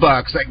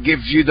 $60? That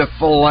gives you the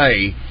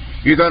filet.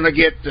 You're going to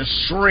get the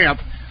shrimp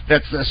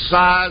that's the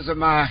size of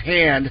my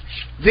hand.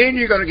 Then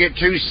you're going to get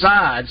two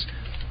sides,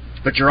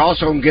 but you're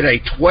also going to get a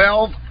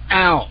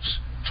 12-ounce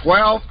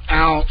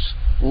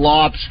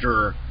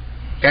lobster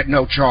at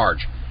no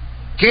charge.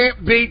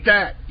 Can't beat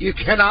that. You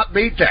cannot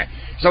beat that.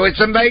 So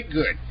it's a make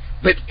good.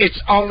 But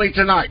it's only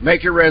tonight.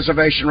 Make your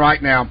reservation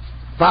right now.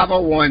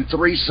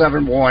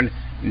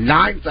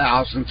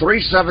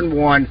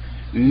 501-371-9000.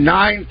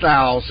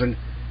 371-9000.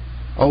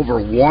 Over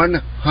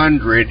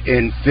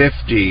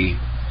 150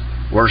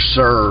 were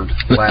served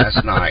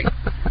last night.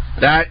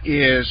 That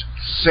is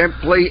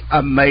simply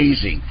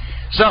amazing.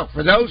 So,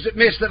 for those that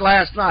missed it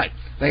last night,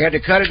 they had to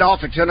cut it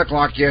off at 10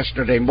 o'clock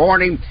yesterday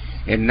morning,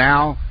 and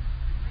now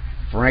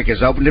Frank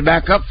has opened it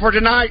back up for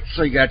tonight,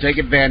 so you got to take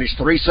advantage.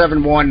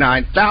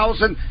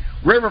 371-9000,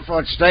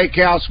 Riverfront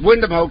Steakhouse,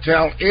 Wyndham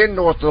Hotel in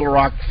North Little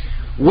Rock.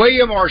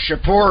 William or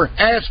Shapoor,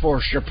 ask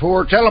for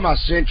Shapoor. Tell them I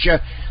sent you.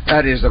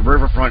 That is the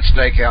Riverfront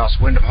Steakhouse,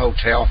 Wyndham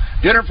Hotel.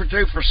 Dinner for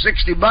two for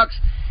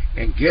 $60,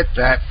 and get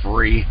that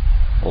free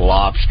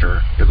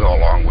lobster to go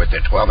along with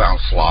it,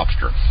 12-ounce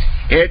lobster.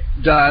 It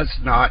does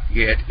not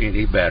get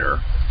any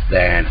better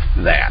than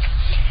that.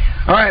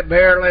 All right,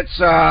 Bear, let's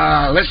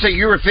say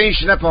you were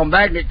finishing up on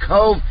Magnet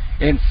Cove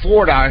and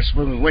Fordyce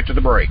when we went to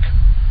the break.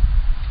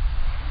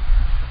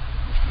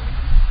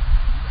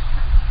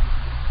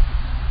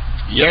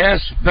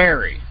 Yes,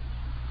 Barry.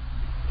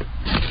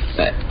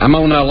 I'm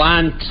on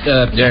line.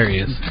 There he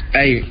is.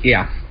 A,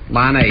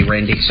 line A,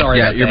 Randy. Sorry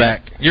about you're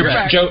that. Back. You're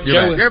back.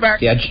 You're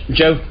back. Yeah,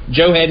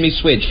 Joe had me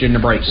switched in the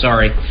break.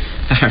 Sorry.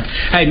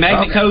 Hey,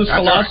 Magnet Cove's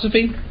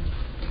philosophy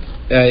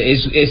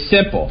is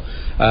simple.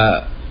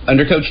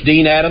 Under Coach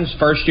Dean Adams,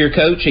 first-year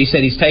coach, he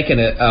said he's taken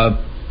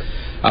a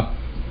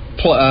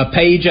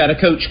page out of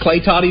Coach Clay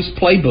Toddy's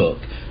playbook.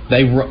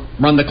 They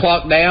run the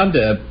clock down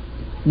to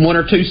 1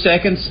 or 2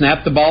 seconds,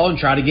 snap the ball, and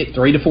try to get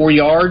 3 to 4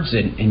 yards,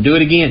 and do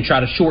it again, try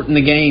to shorten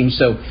the game.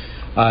 So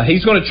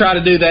he's going to try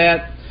to do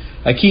that.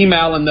 Akeem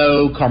Allen,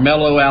 though,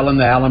 Carmelo Allen,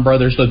 the Allen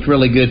brothers looked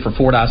really good for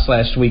Fordyce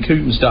last week.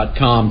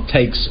 Hootens.com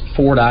takes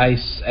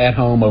Fordyce at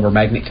home over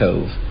Magnet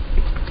Cove.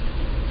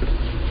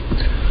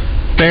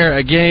 Bear,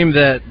 a game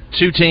that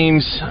two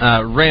teams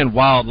ran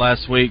wild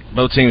last week.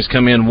 Both teams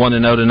come in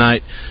 1-0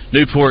 tonight.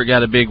 Newport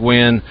got a big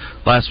win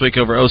last week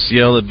over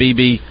Osceola.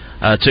 BB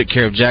took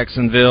care of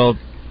Jacksonville.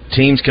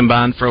 Teams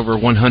combined for over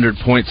 100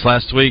 points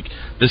last week.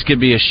 This could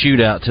be a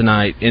shootout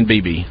tonight in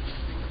BB.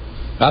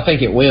 I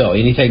think it will.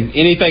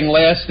 Anything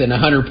less than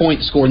 100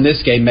 points scored in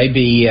this game may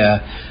be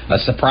a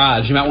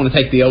surprise. You might want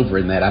to take the over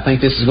in that. I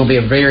think this is going to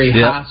be a very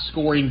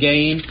high-scoring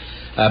game.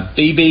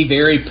 BB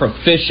very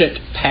proficient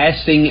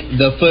passing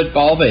the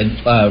football. They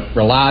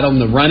relied on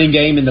the running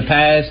game in the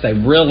past. They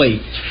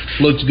really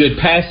looked good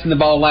passing the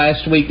ball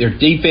last week. Their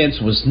defense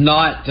was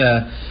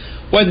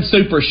wasn't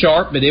super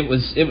sharp, but it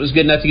was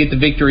good enough to get the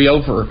victory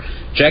over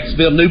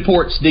Jacksonville.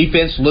 Newport's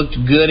defense looked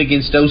good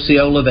against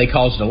Osceola. They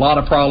caused a lot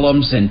of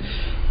problems, and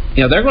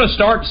they're going to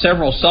start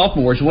several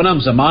sophomores. One of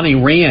them's Amani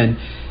Wren.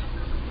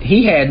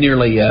 He had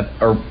nearly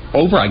over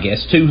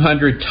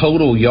 200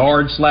 total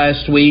yards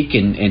last week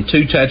and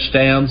 2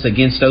 touchdowns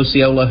against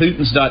Osceola.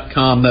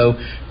 Hootens.com, though,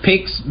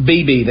 picks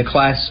BB, the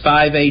Class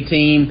 5A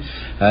team,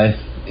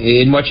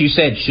 in what you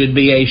said should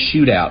be a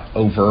shootout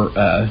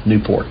over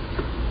Newport.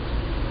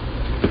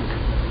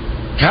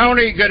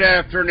 Tony, good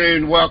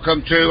afternoon.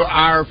 Welcome to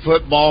our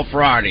Football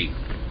Friday.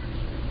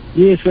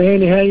 Yes,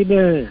 Randy, how you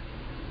doing?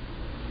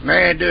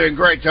 Man, doing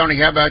great, Tony.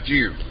 How about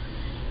you?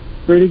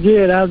 Pretty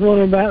good. I was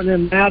wondering about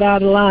them out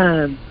of the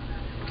line.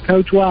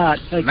 Coach White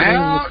taking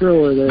on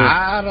McCrory there.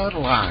 Out of the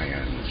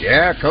line.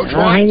 Yeah, Coach White.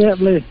 I'll hang up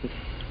and listen.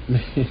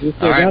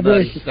 All right, God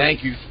buddy. bless you.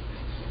 Thank you.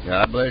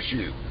 God bless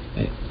you.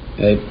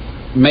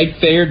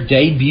 Make their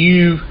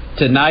debut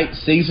tonight,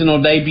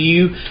 seasonal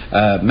debut.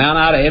 Mount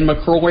Ida and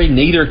McCrory,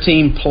 neither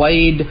team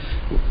played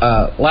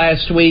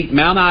last week.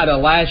 Mount Ida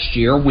last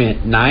year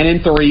went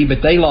 9-3,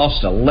 but they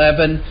lost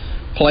 11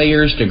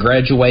 players to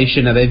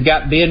graduation. Now they've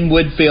got Ben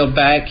Woodfield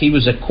back. He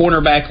was a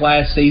cornerback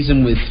last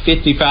season with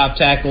 55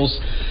 tackles.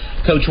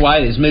 Coach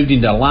White has moved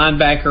into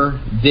linebacker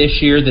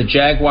this year. The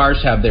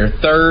Jaguars have their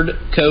third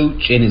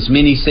coach in as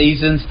many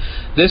seasons.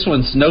 This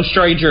one's no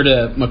stranger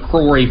to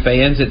McCrory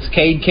fans. It's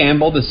Cade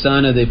Campbell, the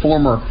son of the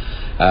former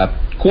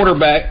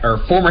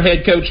former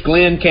head coach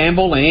Glenn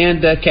Campbell,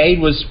 and Cade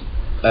was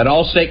an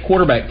all-state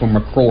quarterback for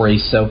McCrory,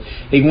 so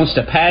he wants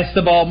to pass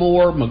the ball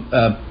more. But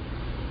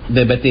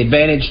the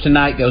advantage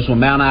tonight goes with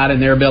Mount Ida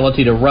and their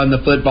ability to run the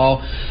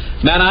football.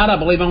 Mount Ida, I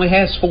believe, only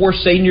has 4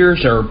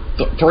 seniors or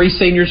 3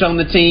 seniors on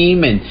the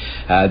team, and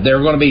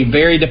they're going to be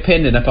very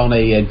dependent upon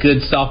a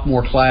good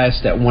sophomore class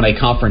that won a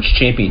conference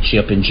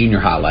championship in junior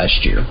high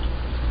last year.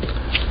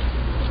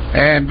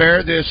 And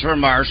bear this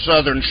from our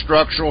Southern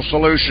Structural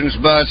Solutions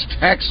Buzz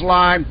text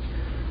line.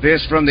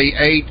 This from the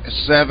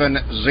 870.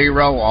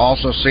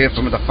 Also see it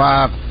from the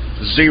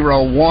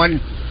 501.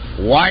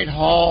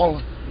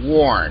 Whitehall,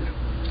 Warren.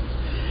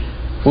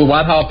 Well,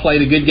 Whitehall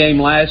played a good game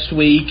last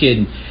week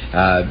and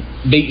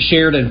beat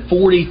Sheridan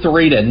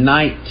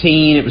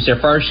 43-19. It was their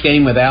first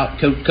game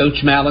without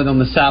Coach Mallett on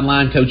the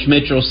sideline. Coach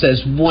Mitchell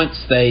says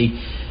once they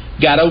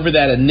got over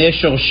that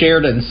initial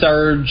Sheridan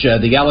surge,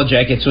 the Yellow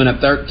Jackets went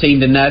up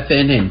 13-0,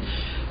 and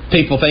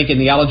people thinking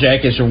the Yellow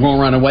Jackets were going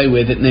to run away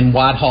with it, and then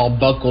Whitehall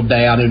buckled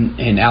down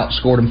and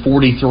outscored them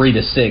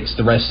 43-6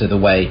 the rest of the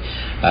way.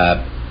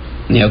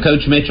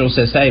 Coach Mitchell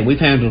says, hey, we've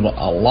handled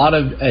a lot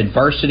of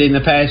adversity in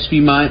the past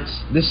few months.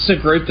 This is a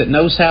group that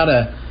knows how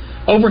to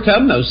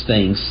overcome those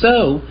things.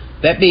 So,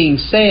 that being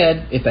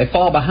said, if they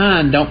fall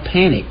behind, don't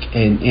panic.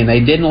 And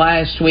they didn't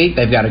last week.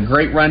 They've got a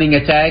great running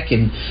attack.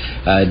 And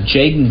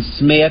Jaden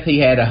Smith, he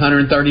had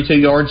 132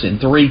 yards and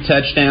 3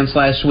 touchdowns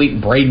last week.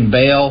 Braden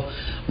Bell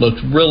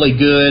looked really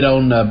good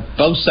on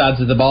both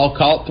sides of the ball.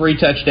 Caught 3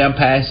 touchdown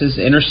passes,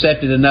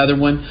 intercepted another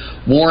one.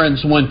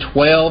 Warren's won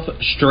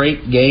 12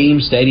 straight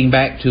games dating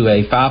back to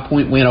a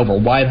 5-point win over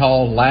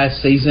Whitehall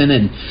last season.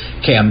 And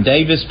Cam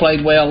Davis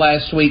played well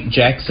last week.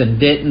 Jackson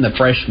Denton, the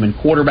freshman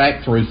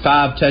quarterback, threw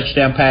 5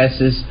 touchdown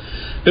passes.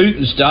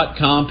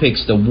 Hootens.com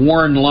picks the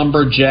Warren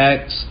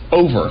Lumberjacks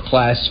over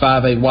Class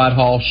 5A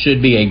Whitehall.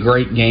 Should be a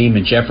great game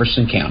in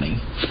Jefferson County.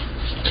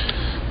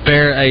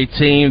 Bear, a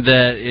team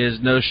that is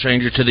no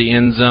stranger to the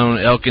end zone.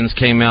 Elkins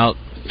came out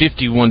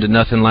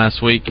 51-0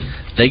 last week.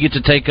 They get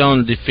to take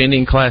on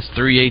defending Class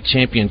 3A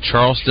champion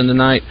Charleston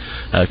tonight.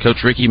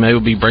 Coach Ricky May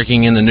will be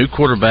breaking in the new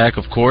quarterback,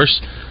 of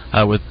course,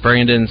 with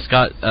Brandon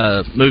Scott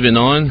moving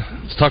on.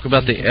 Let's talk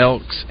about the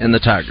Elks and the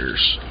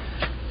Tigers.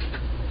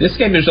 This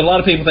game, there's a lot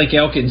of people think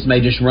Elkins may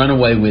just run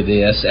away with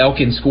this.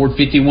 Elkins scored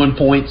 51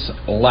 points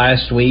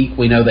last week.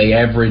 We know they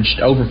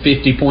averaged over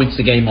 50 points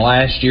a game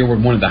last year. We're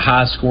one of the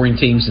highest-scoring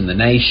teams in the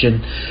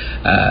nation.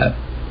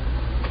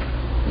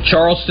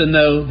 Charleston,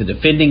 though, the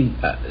defending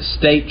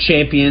state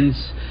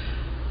champions,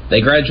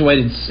 they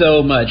graduated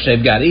so much.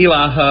 They've got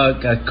Eli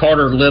Huck,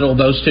 Carter Little.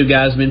 Those 2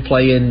 guys have been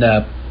playing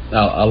a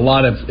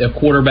lot of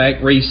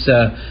quarterback. Reese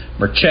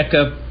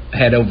Mercheka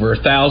had over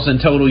 1,000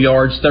 total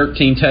yards,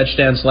 13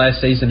 touchdowns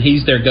last season.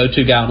 He's their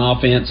go-to guy on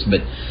offense,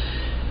 but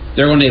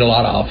they're going to need a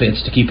lot of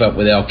offense to keep up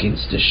with Elkins.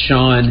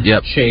 Deshaun,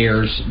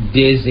 Chairs,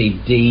 Dizzy,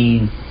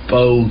 Dean,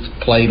 both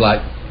played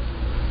like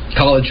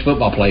college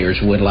football players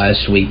would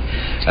last week.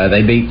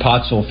 They beat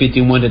Pottsville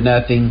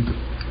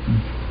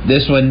 51-0.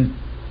 This one,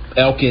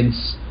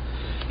 Elkins.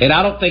 And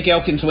I don't think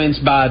Elkins wins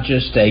by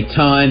just a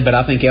ton, but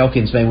I think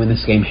Elkins may win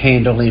this game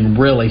handily and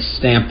really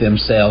stamp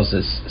themselves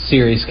as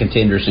serious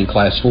contenders in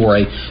Class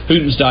 4A.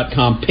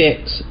 Hootens.com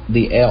picks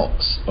the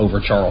Elks over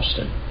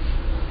Charleston.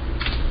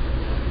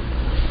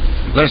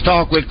 Let's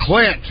talk with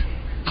Clint.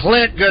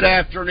 Clint, good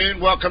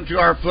afternoon. Welcome to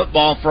our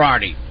Football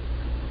Friday.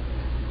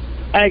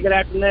 Hey, good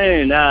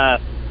afternoon.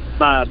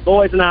 My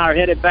boys and I are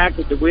headed back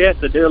to DeWitt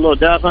to do a little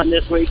dove hunting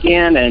this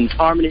weekend, and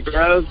Harmony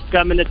Grove's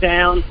coming to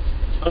town.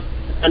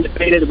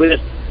 Undefeated. We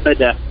just wanted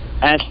to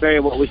ask Barry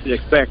what we should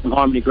expect from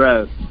Harmony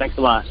Grove. Thanks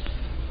a lot.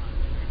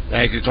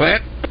 Thank you,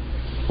 Clint.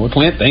 Well,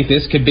 Clint, think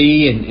this could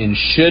be and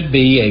should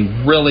be a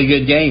really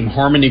good game.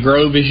 Harmony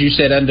Grove, as you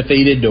said,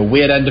 undefeated.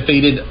 DeWitt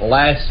undefeated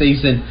last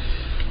season.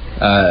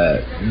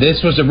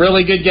 This was a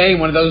really good game,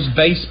 one of those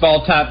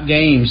baseball-type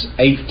games,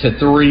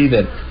 8-3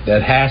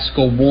 that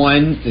Haskell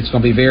won. It's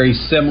going to be very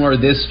similar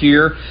this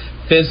year.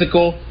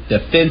 Physical,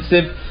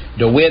 defensive.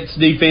 DeWitt's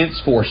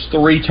defense forced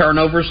 3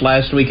 turnovers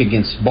last week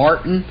against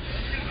Barton.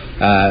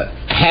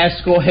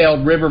 Haskell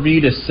held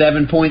Riverview to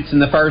 7 points in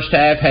the first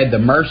half, had the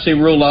mercy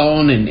rule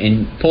on,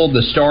 and pulled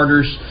the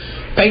starters.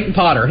 Peyton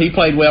Potter, he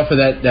played well for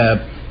that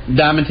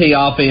Diamond T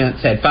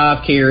offense, had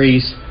 5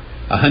 carries,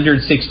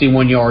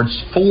 161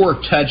 yards, 4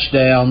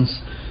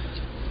 touchdowns.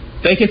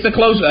 Think it's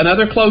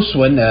another close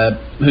one.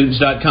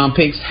 Hootens.com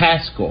picks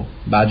Haskell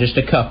by just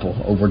a couple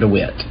over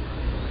DeWitt.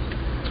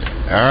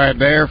 All right,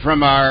 Bear,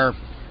 from our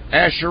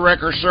Asher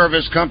Wrecker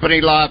Service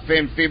Company live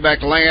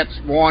feedback, Lance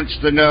wants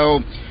to know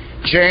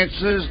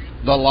chances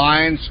the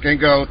Lions can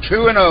go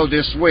 2-0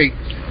 this week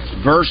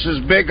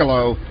versus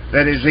Bigelow.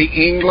 That is the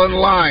England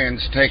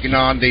Lions taking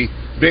on the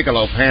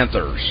Bigelow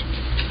Panthers.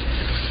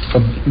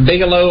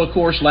 Bigelow, of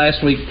course,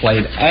 last week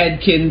played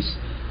Adkins.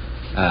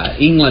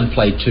 England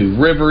played 2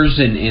 Rivers,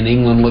 and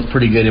England looked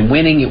pretty good in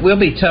winning. It will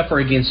be tougher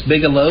against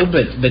Bigelow,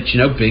 but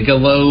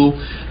Bigelow,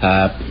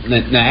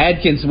 now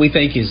Adkins we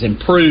think is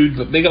improved,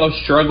 but Bigelow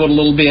struggled a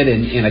little bit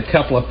in a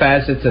couple of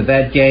facets of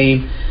that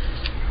game.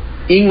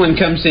 Bigelow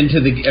comes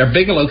into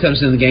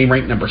the game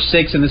ranked number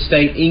 6 in the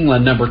state,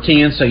 England number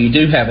 10, so you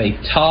do have a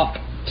top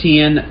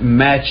 10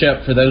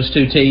 matchup for those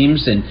two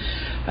teams. And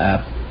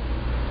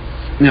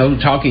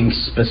talking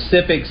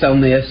specifics on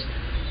this,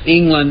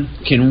 England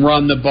can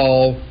run the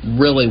ball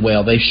really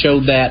well. They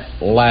showed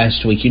that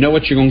last week. You know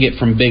what you're going to get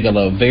from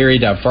Bigelow. Very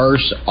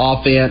diverse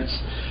offense.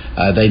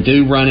 They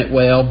do run it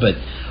well, but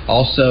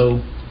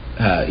also,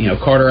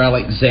 Carter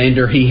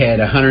Alexander, he had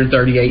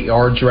 138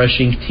 yards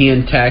rushing,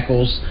 10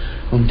 tackles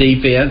on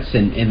defense,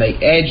 and they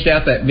edged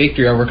out that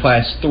victory over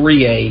Class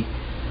 3A.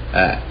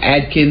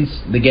 Adkins,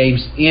 the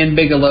game's in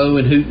Bigelow,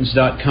 and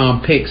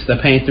Hootens.com picks the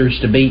Panthers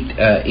to beat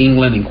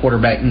England and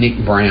quarterback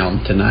Nick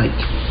Brown tonight.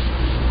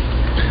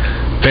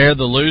 Bear,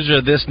 the loser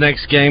of this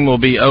next game will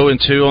be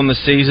 0-2 on the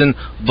season.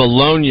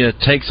 Bologna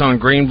takes on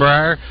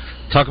Greenbrier.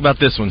 Talk about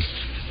this one.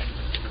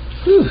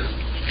 Whew.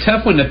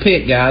 Tough one to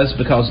pick, guys,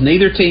 because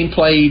neither team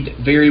played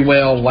very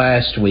well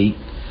last week.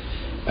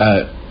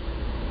 I'm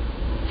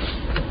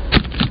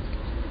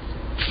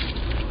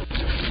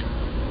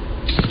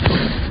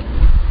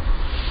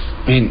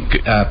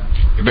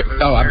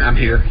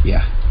here.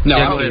 Yeah. No,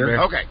 I'm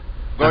here. Okay.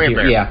 Go ahead,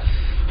 Bear. Yeah.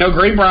 No,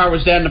 Greenbrier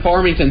was down to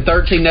Farmington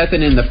 13-0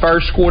 in the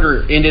first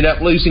quarter. Ended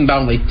up losing by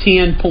only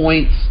 10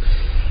 points.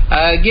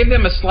 Give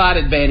them a slight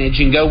advantage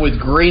and go with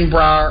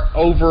Greenbrier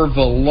over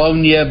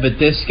Bologna, but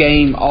this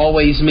game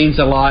always means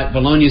a lot.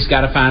 Bologna's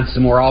got to find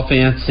some more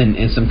offense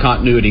and some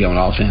continuity on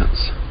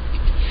offense.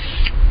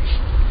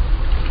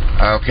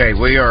 Okay,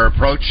 we are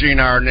approaching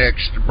our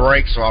next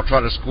break, so I'll try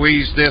to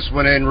squeeze this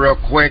one in real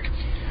quick.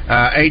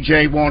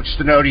 AJ wants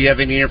to know, do you have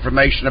any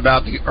information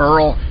about the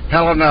Earl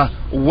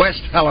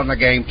Helena-West Helena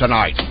game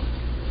tonight?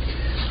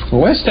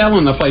 Well, West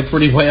Helena played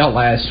pretty well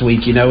last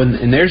week,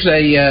 and there's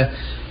a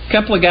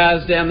couple of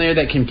guys down there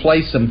that can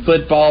play some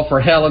football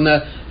for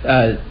Helena.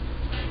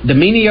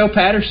 Dominio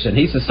Patterson,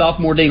 he's a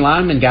sophomore D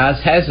lineman,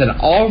 guys, has an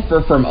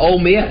offer from Ole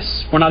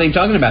Miss. We're not even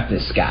talking about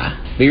this guy.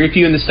 Very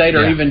few in the state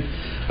are even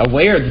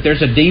aware that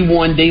there's a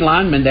D1 D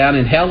lineman down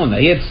in Helena.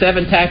 He had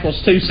 7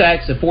 tackles, 2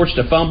 sacks, and forced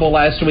a fumble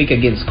last week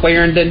against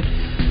Clarendon.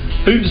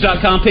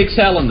 Hootens.com picks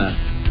Helena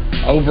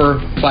over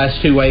Class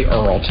 2A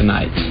Earl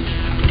tonight.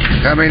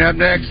 Coming up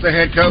next, the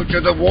head coach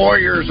of the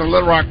Warriors of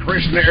Little Rock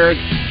Christian, Eric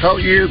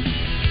Cotier.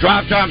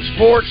 Drive Time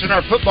Sports and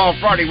our Football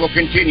Friday will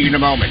continue in a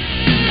moment.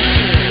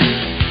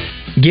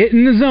 Get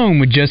in the zone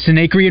with Justin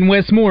Acree and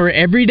Wes Moore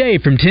every day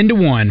from 10 to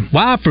 1.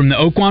 Live from the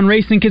Oaklawn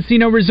Racing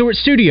Casino Resort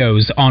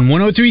Studios on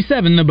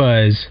 103.7 The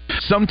Buzz.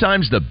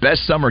 Sometimes the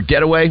best summer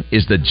getaway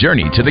is the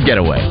journey to the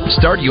getaway.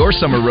 Start your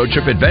summer road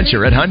trip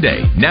adventure at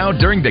Hyundai, now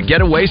during the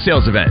Getaway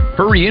Sales Event.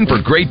 Hurry in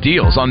for great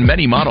deals on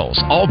many models,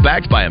 all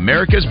backed by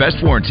America's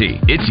Best Warranty.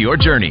 It's your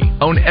journey.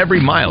 Own every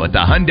mile at the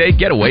Hyundai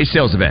Getaway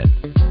Sales Event.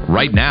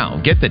 Right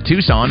now, get the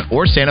Tucson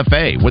or Santa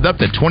Fe with up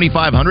to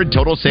 $2,500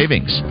 total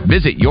savings.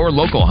 Visit your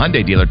local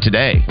Hyundai dealer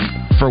today.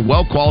 For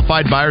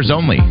well-qualified buyers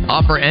only.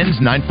 Offer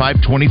ends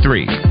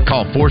 9/5/23.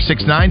 Call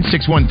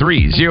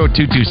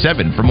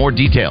 469-613-0227 for more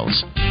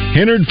details.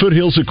 Hennard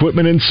Foothills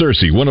Equipment in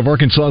Searcy, one of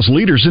Arkansas's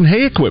leaders in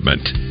hay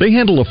equipment. They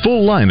handle a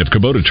full line of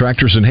Kubota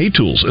tractors and hay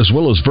tools, as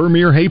well as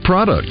Vermeer hay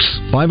products.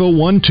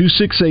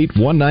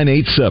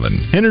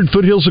 501-268-1987. Hennard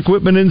Foothills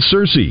Equipment in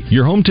Searcy,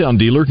 your hometown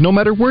dealer, no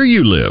matter where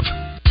you live.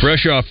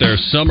 Fresh off their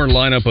summer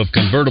lineup of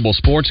convertible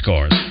sports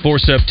cars,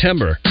 for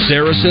September,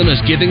 Saracen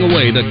is giving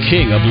away the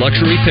king of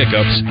luxury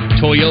pickups,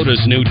 Toyota's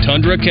new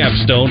Tundra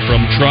Capstone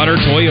from Trotter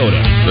Toyota.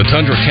 The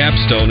Tundra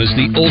Capstone is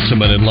the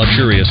ultimate in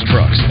luxurious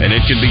trucks, and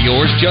it can be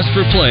yours just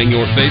for playing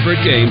your favorite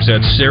games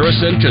at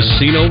Saracen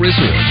Casino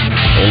Resort.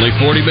 Only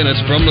 40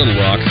 minutes from Little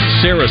Rock,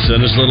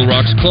 Saracen is Little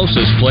Rock's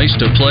closest place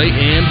to play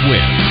and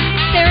win.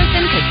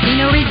 Saracen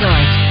Casino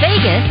Resort,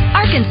 Vegas,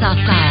 Arkansas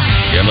style.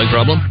 Gambling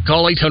problem?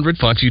 Call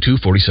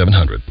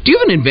 800-522-4700. Do you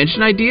have an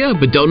invention idea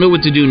but don't know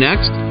what to do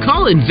next?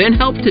 Call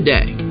InventHelp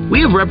today. We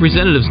have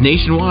representatives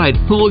nationwide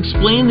who will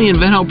explain the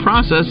InventHelp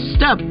process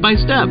step by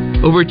step.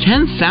 Over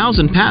 10,000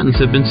 patents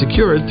have been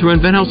secured through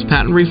InventHelp's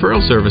patent referral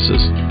services.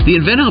 The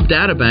InventHelp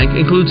data bank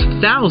includes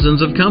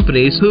thousands of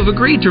companies who have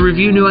agreed to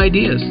review new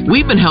ideas.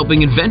 We've been helping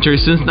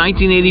inventors since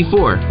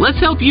 1984. Let's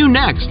help you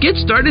next. Get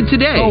started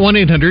today. Call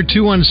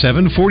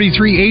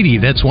 1-800-217-4380.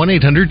 That's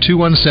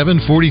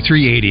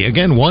 1-800-217-4380.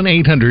 Again,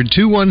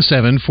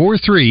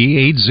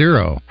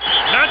 1-800-217-4380.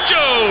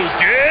 Nachos!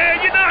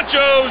 Yeah, your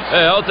nachos!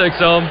 Hey, I'll take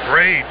some.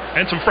 Great.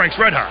 And some Frank's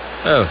Red Hot.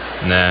 Oh,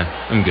 nah,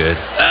 I'm good.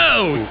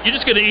 Oh, you're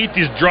just gonna eat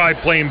these dry,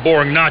 plain,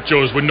 boring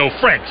nachos with no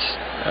Franks.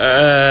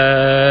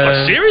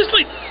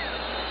 Seriously?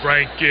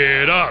 Frank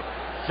it up.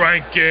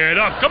 Frank it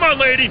up. Come on,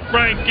 lady.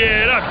 Frank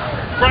it up.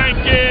 Frank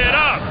it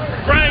up.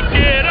 Frank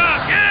it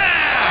up.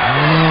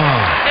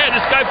 Yeah! Yeah,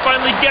 this guy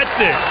finally gets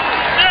it.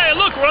 Hey,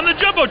 look, we're on the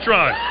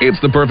Jumbotron.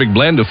 It's the perfect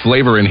blend of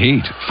flavor and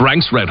heat.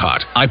 Frank's Red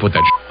Hot. I put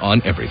that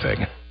on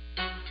everything.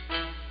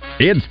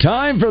 It's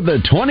time for the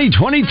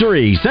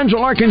 2023 Central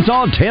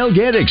Arkansas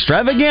Tailgate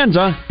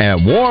Extravaganza at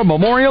War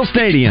Memorial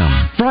Stadium.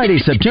 Friday,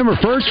 September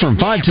 1st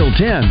from 5 till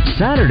 10.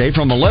 Saturday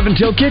from 11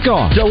 till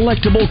kickoff.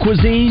 Delectable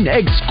cuisine,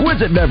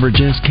 exquisite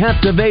beverages,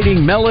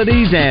 captivating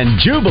melodies, and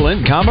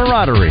jubilant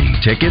camaraderie.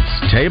 Tickets,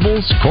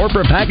 tables,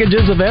 corporate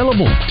packages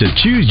available. To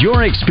choose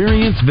your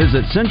experience,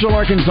 visit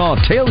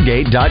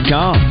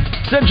CentralArkansasTailgate.com.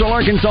 Central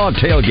Arkansas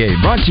Tailgate,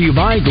 brought to you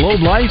by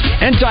Globe Life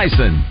and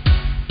Tyson.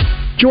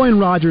 Join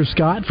Roger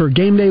Scott for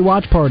game day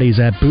watch parties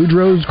at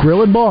Boudreaux's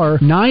Grill and Bar,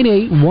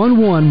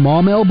 9811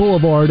 Maumelle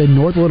Boulevard in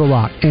North Little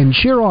Rock, and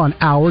cheer on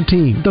our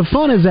team. The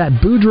fun is at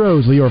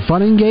Boudreaux's, your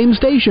fun and game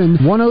station,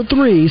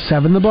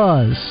 103.7 The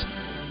Buzz.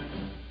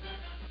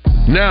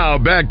 Now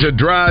back to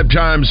Drive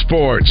Time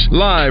Sports,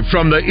 live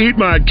from the Eat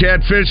My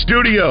Catfish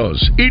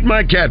studios. Eat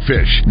My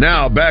Catfish,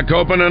 now back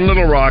open in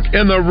Little Rock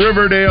in the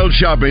Riverdale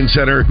Shopping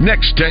Center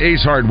next to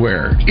Ace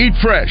Hardware. Eat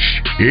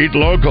fresh, eat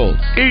local,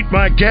 Eat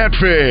My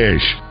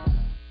Catfish.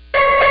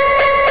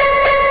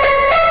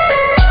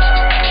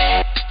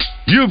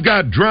 You've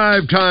got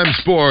Drive Time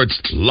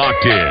Sports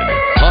locked in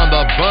on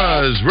the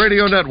Buzz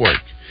Radio Network.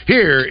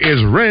 Here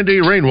is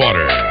Randy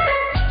Rainwater.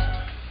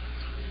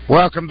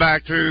 Welcome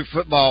back to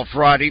Football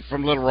Friday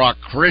from Little Rock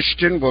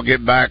Christian. We'll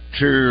get back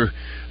to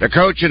the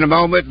coach in a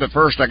moment, but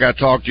first I got to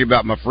talk to you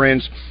about my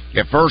friends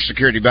at First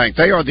Security Bank.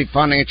 They are the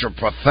financial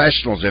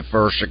professionals at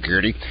First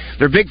Security.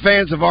 They're big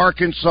fans of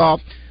Arkansas.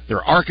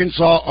 They're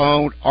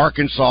Arkansas-owned,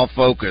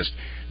 Arkansas-focused.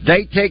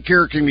 They take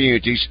care of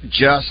communities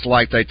just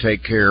like they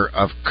take care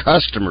of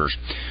customers.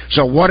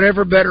 So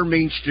whatever better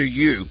means to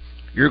you,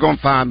 you're going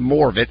to find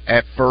more of it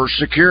at First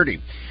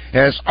Security.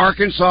 As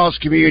Arkansas's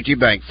community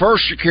bank,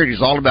 First Security is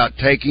all about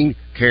taking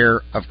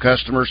care of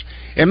customers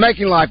and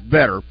making life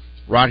better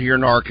right here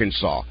in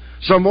Arkansas.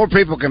 So more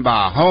people can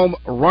buy a home,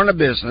 run a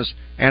business,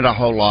 and a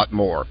whole lot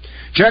more.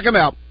 Check them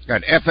out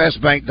at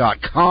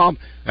fsbank.com.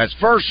 That's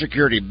First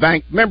Security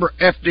Bank, member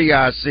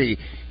FDIC,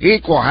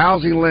 equal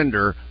housing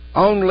lender,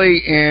 only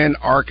in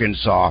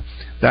Arkansas.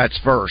 That's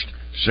First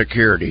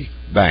Security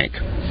Bank.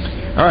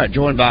 All right,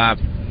 joined by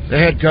the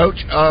head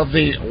coach of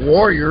the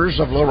Warriors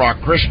of Little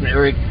Rock Christian,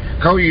 Eric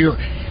Coyu.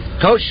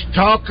 Coach,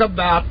 talk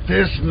about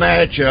this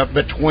matchup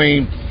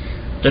between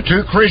the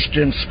two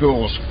Christian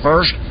schools.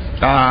 First,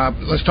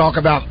 let's talk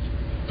about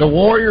the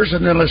Warriors,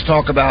 and then let's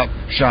talk about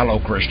Shiloh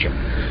Christian.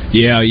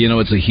 Yeah, you know,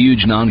 it's a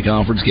huge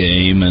non-conference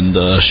game, and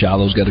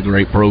Shiloh's got a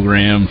great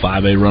program,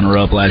 5A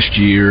runner-up last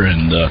year,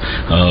 and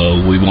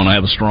we want to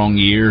have a strong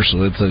year,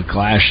 so it's a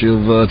clash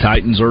of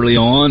Titans early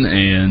on,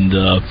 and,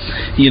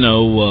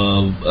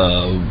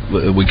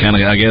 we kind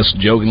of, I guess,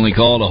 jokingly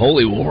call it a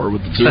holy war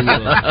with the two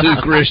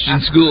Christian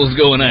schools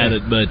going at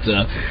it, but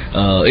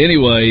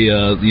anyway,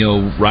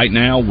 right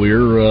now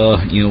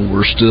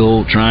we're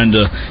still trying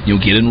to,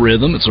 get in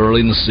rhythm. It's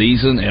early in the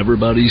season.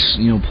 Everybody's,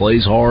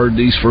 plays hard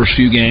these first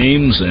few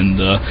games, and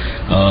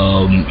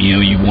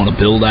you want to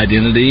build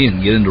identity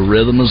and get into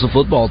rhythm as a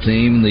football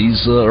team in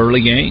these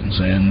early games.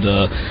 And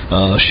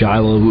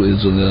Shiloh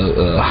is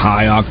a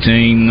high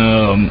octane,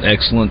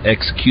 excellent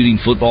executing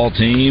football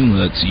team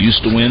that's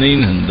used to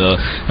winning, and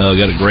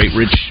got a great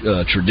rich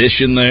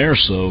tradition there.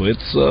 So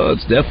it's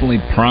definitely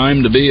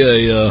primed to be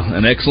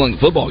an excellent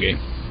football game.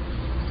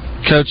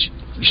 Coach,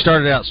 You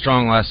started out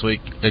strong last week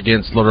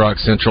against Little Rock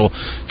Central.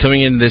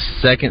 Coming into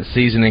this second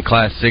season in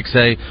Class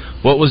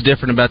 6A, what was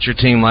different about your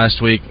team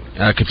last week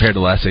compared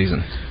to last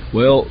season?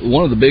 Well,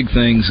 one of the big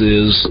things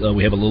is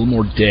we have a little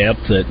more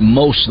depth at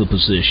most of the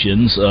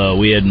positions.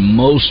 We had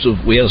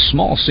a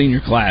small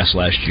senior class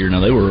last year. Now,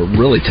 they were a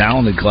really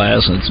talented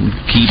class and some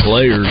key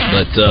players,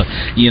 but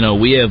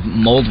we have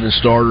multiple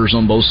starters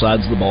on both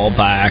sides of the ball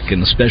back,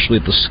 and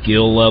especially at the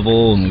skill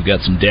level, and we've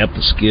got some depth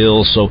of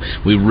skill. So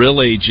we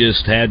really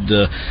just had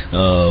to,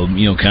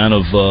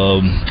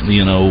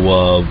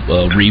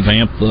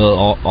 revamp the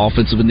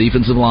offensive and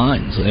defensive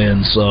lines,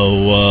 and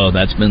so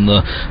that's been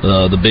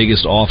the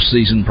biggest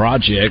off-season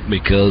project,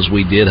 because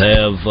we did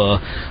have a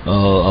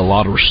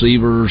lot of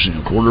receivers,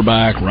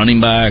 quarterback,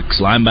 running backs,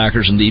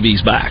 linebackers, and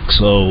DBs back.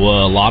 So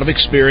a lot of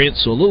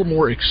experience, so a little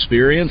more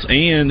experience,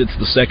 and it's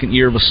the second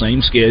year of a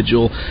same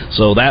schedule,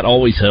 so that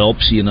always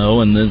helps, and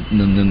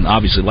then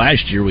obviously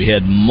last year we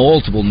had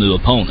multiple new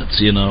opponents,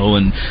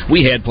 and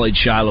we had played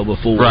Shiloh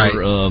before, right,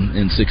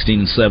 in 16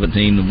 and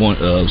 17.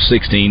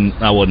 16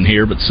 I wasn't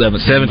here, but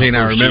 17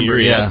 I remember,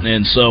 yeah.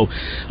 And so,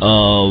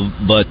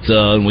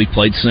 we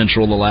played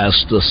Central the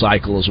last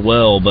cycle as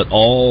well, but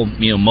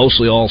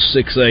mostly all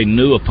 6A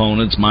new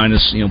opponents,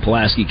 minus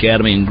Pulaski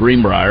Academy and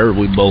Greenbrier.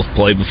 We both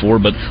played before,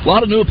 but a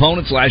lot of new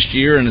opponents last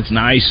year, and it's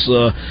nice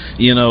playing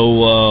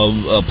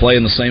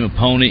the same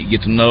opponent. You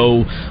get to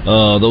know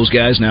those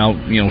guys. Now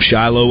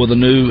Shiloh with a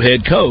new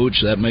head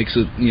coach, that makes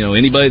it,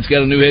 anybody that's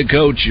got a new head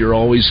coach, you're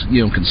always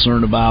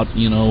concerned about,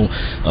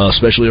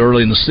 especially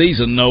early in the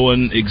season,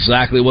 knowing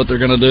exactly what they're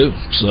going to do.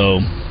 So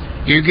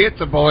you get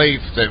the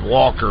belief that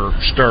Walker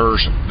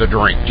stirs the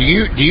drink. Do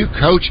you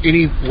coach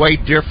any way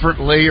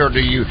differently, or do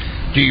you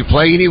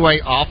play any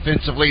way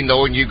offensively,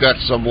 knowing you got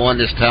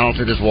someone as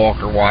talented as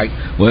Walker White?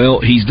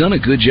 Well, he's done a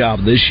good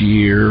job this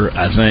year,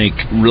 I think,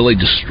 really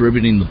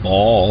distributing the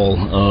ball.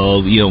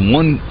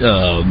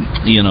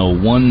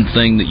 One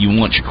thing that you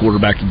want your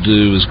quarterback to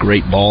do is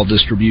great ball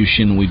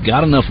distribution. We've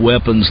got enough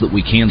weapons that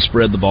we can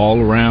spread the ball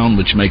around,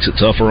 which makes it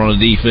tougher on a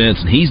defense,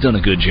 and he's done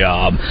a good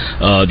job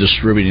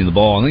distributing the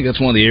ball. I think that's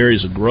one of the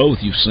areas of growth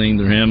you've seen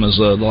through him as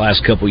the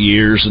last couple of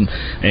years, and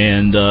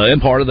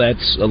part of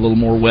that's a little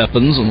more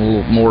weapons and a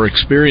little more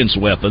experienced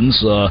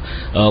weapons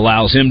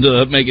allows him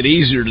to make it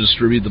easier to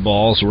distribute the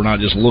ball, so we're not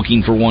just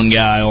looking for one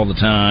guy all the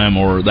time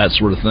or that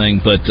sort of thing.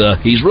 But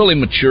he's really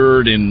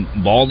matured in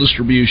ball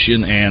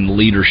distribution and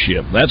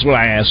leadership. That's what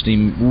I asked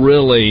him.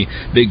 Really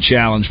big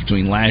challenge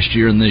between last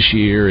year and this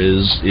year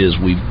is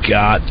we've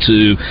got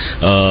to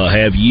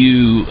have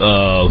you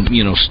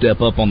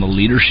step up on the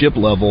leadership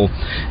level,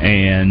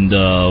 and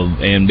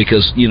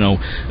because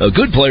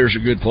good players are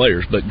good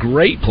players, but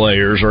great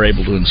players are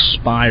able to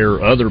inspire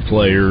other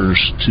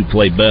players to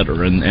play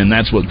better, and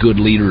that's what good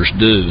leaders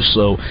do.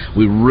 So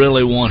we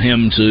really want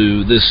him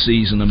to this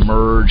season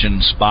emerge and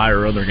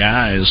inspire other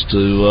guys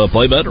to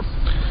play better.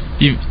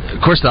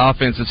 Of course, the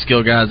offensive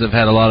skill guys have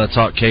had a lot of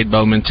talk. Cade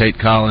Bowman, Tate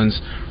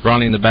Collins,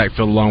 Ronnie in the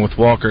backfield along with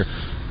Walker.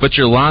 But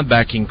your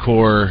linebacking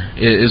core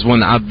is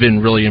one I've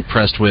been really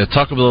impressed with.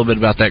 Talk a little bit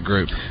about that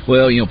group.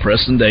 Well,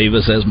 Preston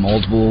Davis has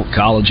multiple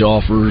college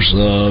offers.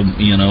 Cooper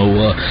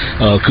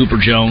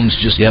Jones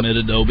just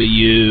committed to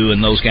OBU,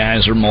 and those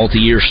guys are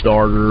multi-year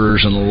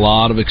starters and a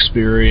lot of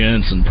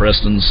experience. And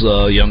Preston's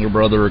younger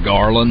brother,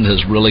 Garland,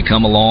 has really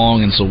come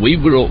along, and so we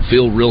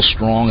feel real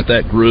strong at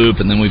that group.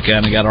 And then we've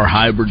kind of got our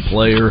hybrid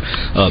player,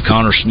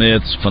 Connor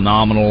Smith's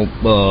phenomenal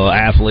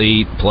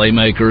athlete,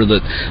 playmaker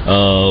that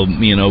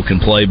can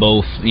play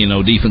both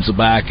defensive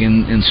back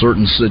in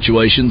certain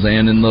situations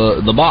and in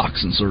the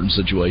box in certain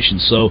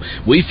situations. So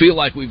we feel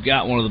like we've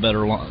got one of the better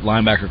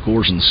linebacker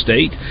cores in the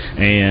state,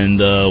 and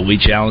we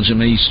challenge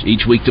them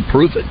each week to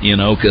prove it,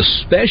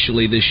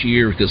 especially this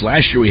year, because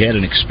last year we had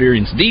an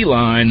experienced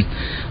D-line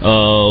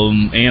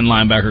and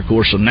linebacker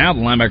core, so now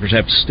the linebackers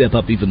have to step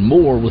up even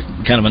more with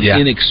kind of an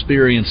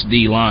inexperienced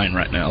D-line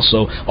right now.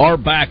 So our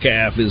back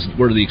half is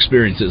where the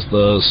experience is,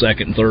 the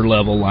second and third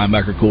level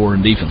linebacker core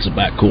and defensive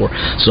back core.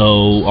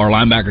 So our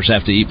linebackers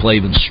have to play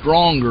even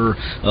stronger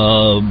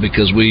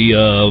because we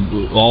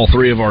all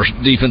three of our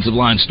defensive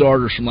line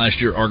starters from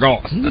last year are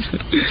gone.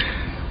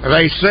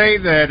 They say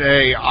that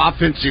a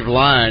offensive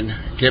line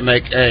can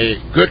make a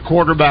good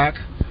quarterback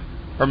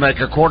or make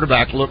a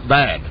quarterback look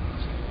bad.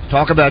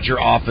 Talk about your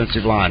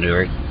offensive line,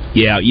 Eric.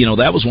 Yeah,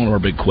 that was one of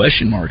our big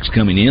question marks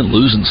coming in,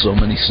 losing so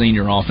many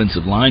senior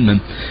offensive linemen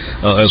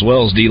as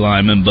well as D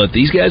linemen. But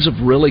these guys have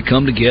really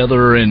come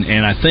together,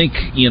 and I think,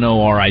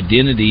 our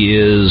identity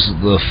is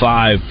the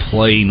five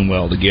playing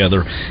well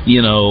together.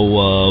 We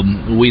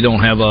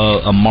don't have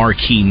a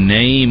marquee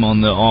name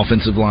on the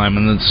offensive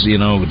lineman that's, a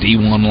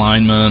D1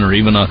 lineman or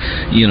even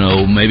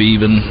maybe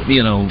even,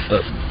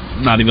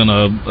 not even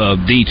a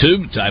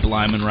D2 type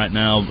lineman right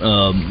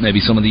now. Maybe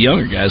some of the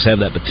younger guys have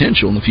that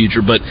potential in the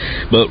future, but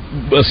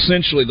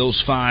essentially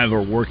those 5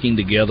 are working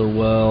together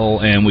well,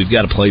 and we've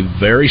got to play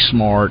very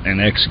smart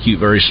and execute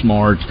very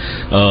smart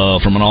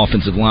from an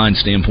offensive line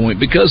standpoint,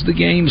 because the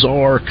games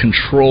are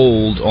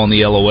controlled on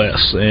the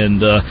LOS,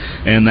 and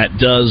that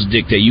does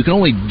dictate. You can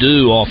only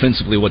do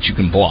offensively what you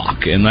can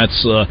block, and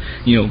that's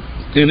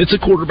and it's a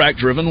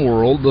quarterback-driven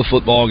world, the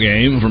football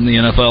game, from the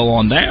NFL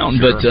on down.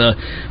 Sure.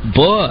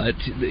 But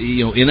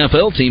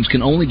NFL teams can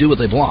only do what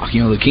they block.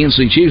 The Kansas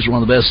City Chiefs were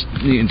one of the best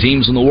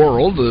teams in the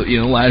world,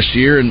 last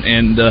year, and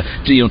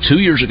 2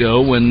 years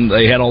ago when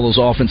they had all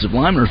those offensive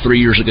linemen, or 3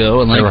 years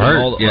ago, and they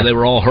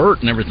were all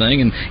hurt and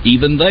everything, and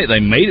even they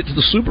made it to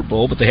the Super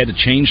Bowl, but they had to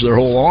change their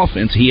whole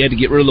offense. He had to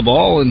get rid of the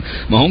ball, and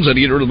Mahomes had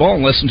to get rid of the ball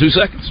in less than 2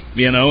 seconds.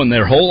 And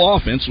their whole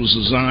offense was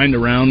designed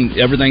around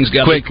everything's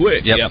got to be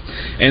quick. Yep. Yeah,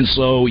 and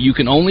so you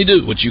can only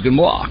do what you can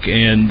block,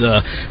 and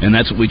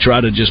that's what we try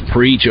to just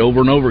preach over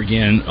and over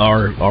again.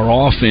 Our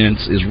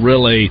offense is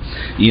really,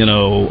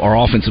 our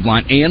offensive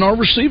line and our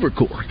receiver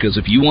core, because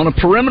if you want a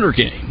perimeter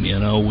game,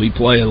 we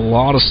play a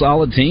lot of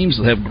solid teams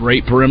that have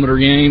great perimeter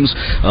games.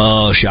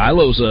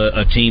 Shiloh's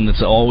a team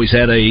that's always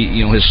had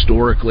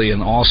historically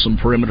an awesome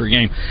perimeter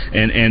game,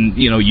 and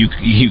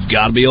you've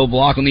got to be able to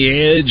block on the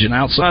edge and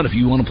outside if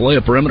you want to play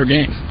a perimeter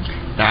game.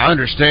 Now, I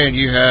understand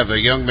you have a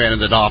young man in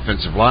that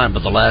offensive line,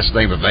 but the last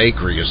name of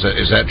Acree,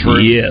 is that true?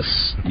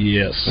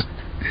 Yes.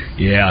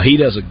 Yeah, he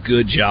does a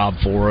good job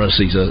for us.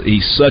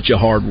 He's such a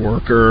hard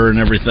worker and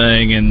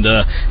everything, and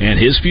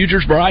his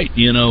future's bright.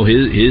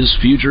 His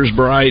future's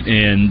bright,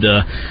 and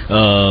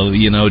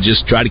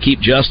just try to keep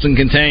Justin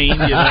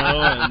contained.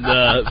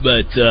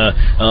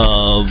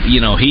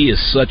 He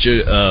is such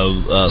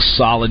a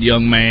solid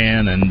young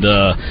man, and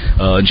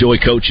enjoy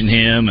coaching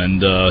him.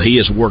 And he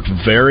has worked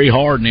very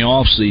hard in the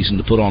off season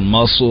to put on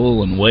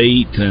muscle and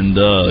weight, and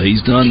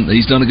he's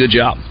done a good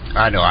job.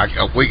 I know.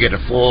 We get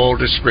a full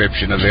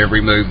description of every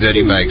move that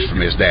he makes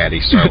from his daddy.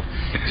 So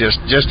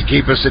just to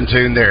keep us in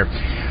tune there.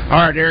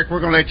 All right, Eric, we're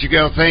going to let you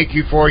go. Thank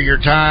you for your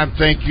time.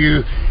 Thank you,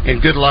 and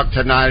good luck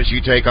tonight as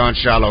you take on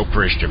Shiloh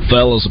Christian.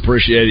 Fellas,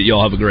 appreciate it.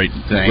 Y'all have a great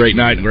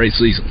night and great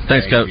season.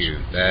 Thanks, Coach. You.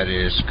 That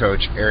is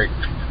Coach Eric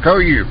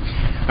Koyu.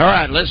 All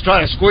right, let's try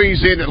to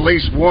squeeze in at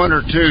least one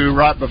or two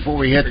right before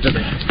we hit the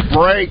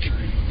break.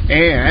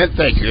 And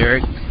thank you,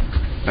 Eric.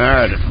 All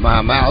right, if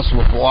my mouse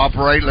will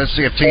cooperate, let's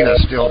see if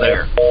Tina's still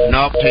there.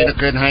 Nope, Tina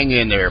couldn't hang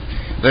in there.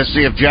 Let's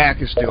see if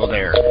Jack is still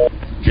there.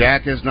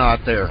 Jack is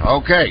not there.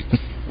 Okay,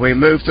 we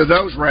moved through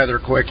those rather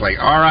quickly.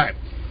 All right,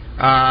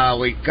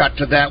 we got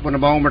to that one a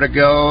moment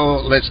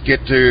ago. Let's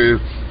get to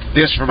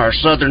this from our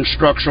Southern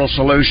Structural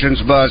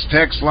Solutions Buzz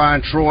text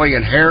line, Troy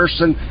and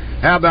Harrison.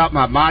 How about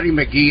my mighty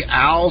McGee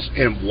Owls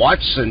in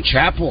Watson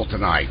Chapel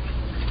tonight?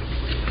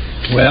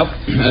 Well,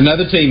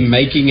 another team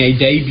making a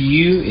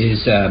debut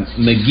is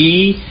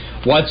McGee.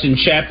 Watson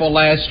Chapel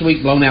last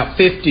week blown out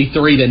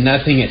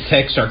 53-0 at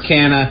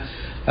Texarkana.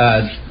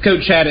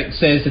 Coach Haddock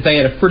says that they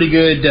had a pretty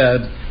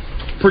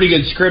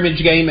good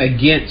scrimmage game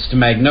against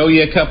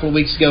Magnolia a couple of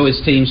weeks ago.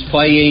 His team's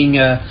played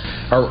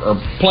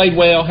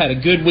well, had a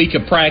good week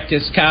of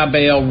practice. Kai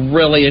Bell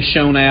really has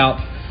shown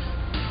out.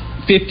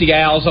 50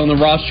 Owls on the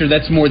roster.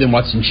 That's more than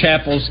Watson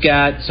Chapel's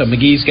got. So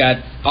McGee's got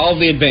all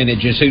the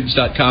advantages.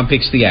 Hoops.com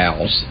picks the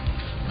Owls.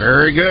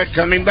 Very good.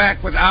 Coming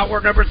back with hour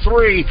number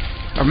 3,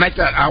 or make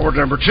that hour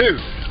number 2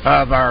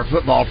 of our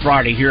Football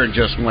Friday here in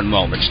just one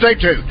moment. Stay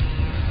tuned.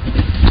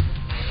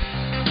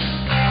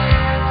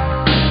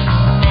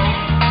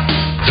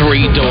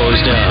 3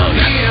 Doors Down,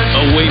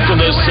 Away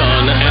from the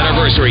Sun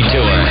Anniversary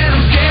Tour.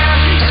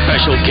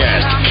 Special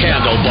guest,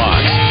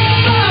 Candlebox.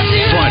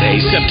 Friday,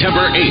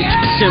 September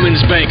 8th,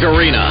 Simmons Bank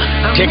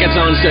Arena. Tickets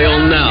on sale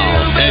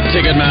now at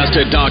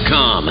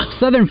Ticketmaster.com.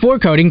 Southern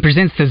Forecoating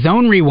presents the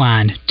Zone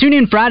Rewind. Tune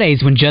in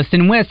Fridays when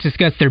Justin West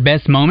discuss their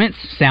best moments,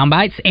 sound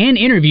bites, and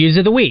interviews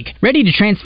of the week. Ready to transfer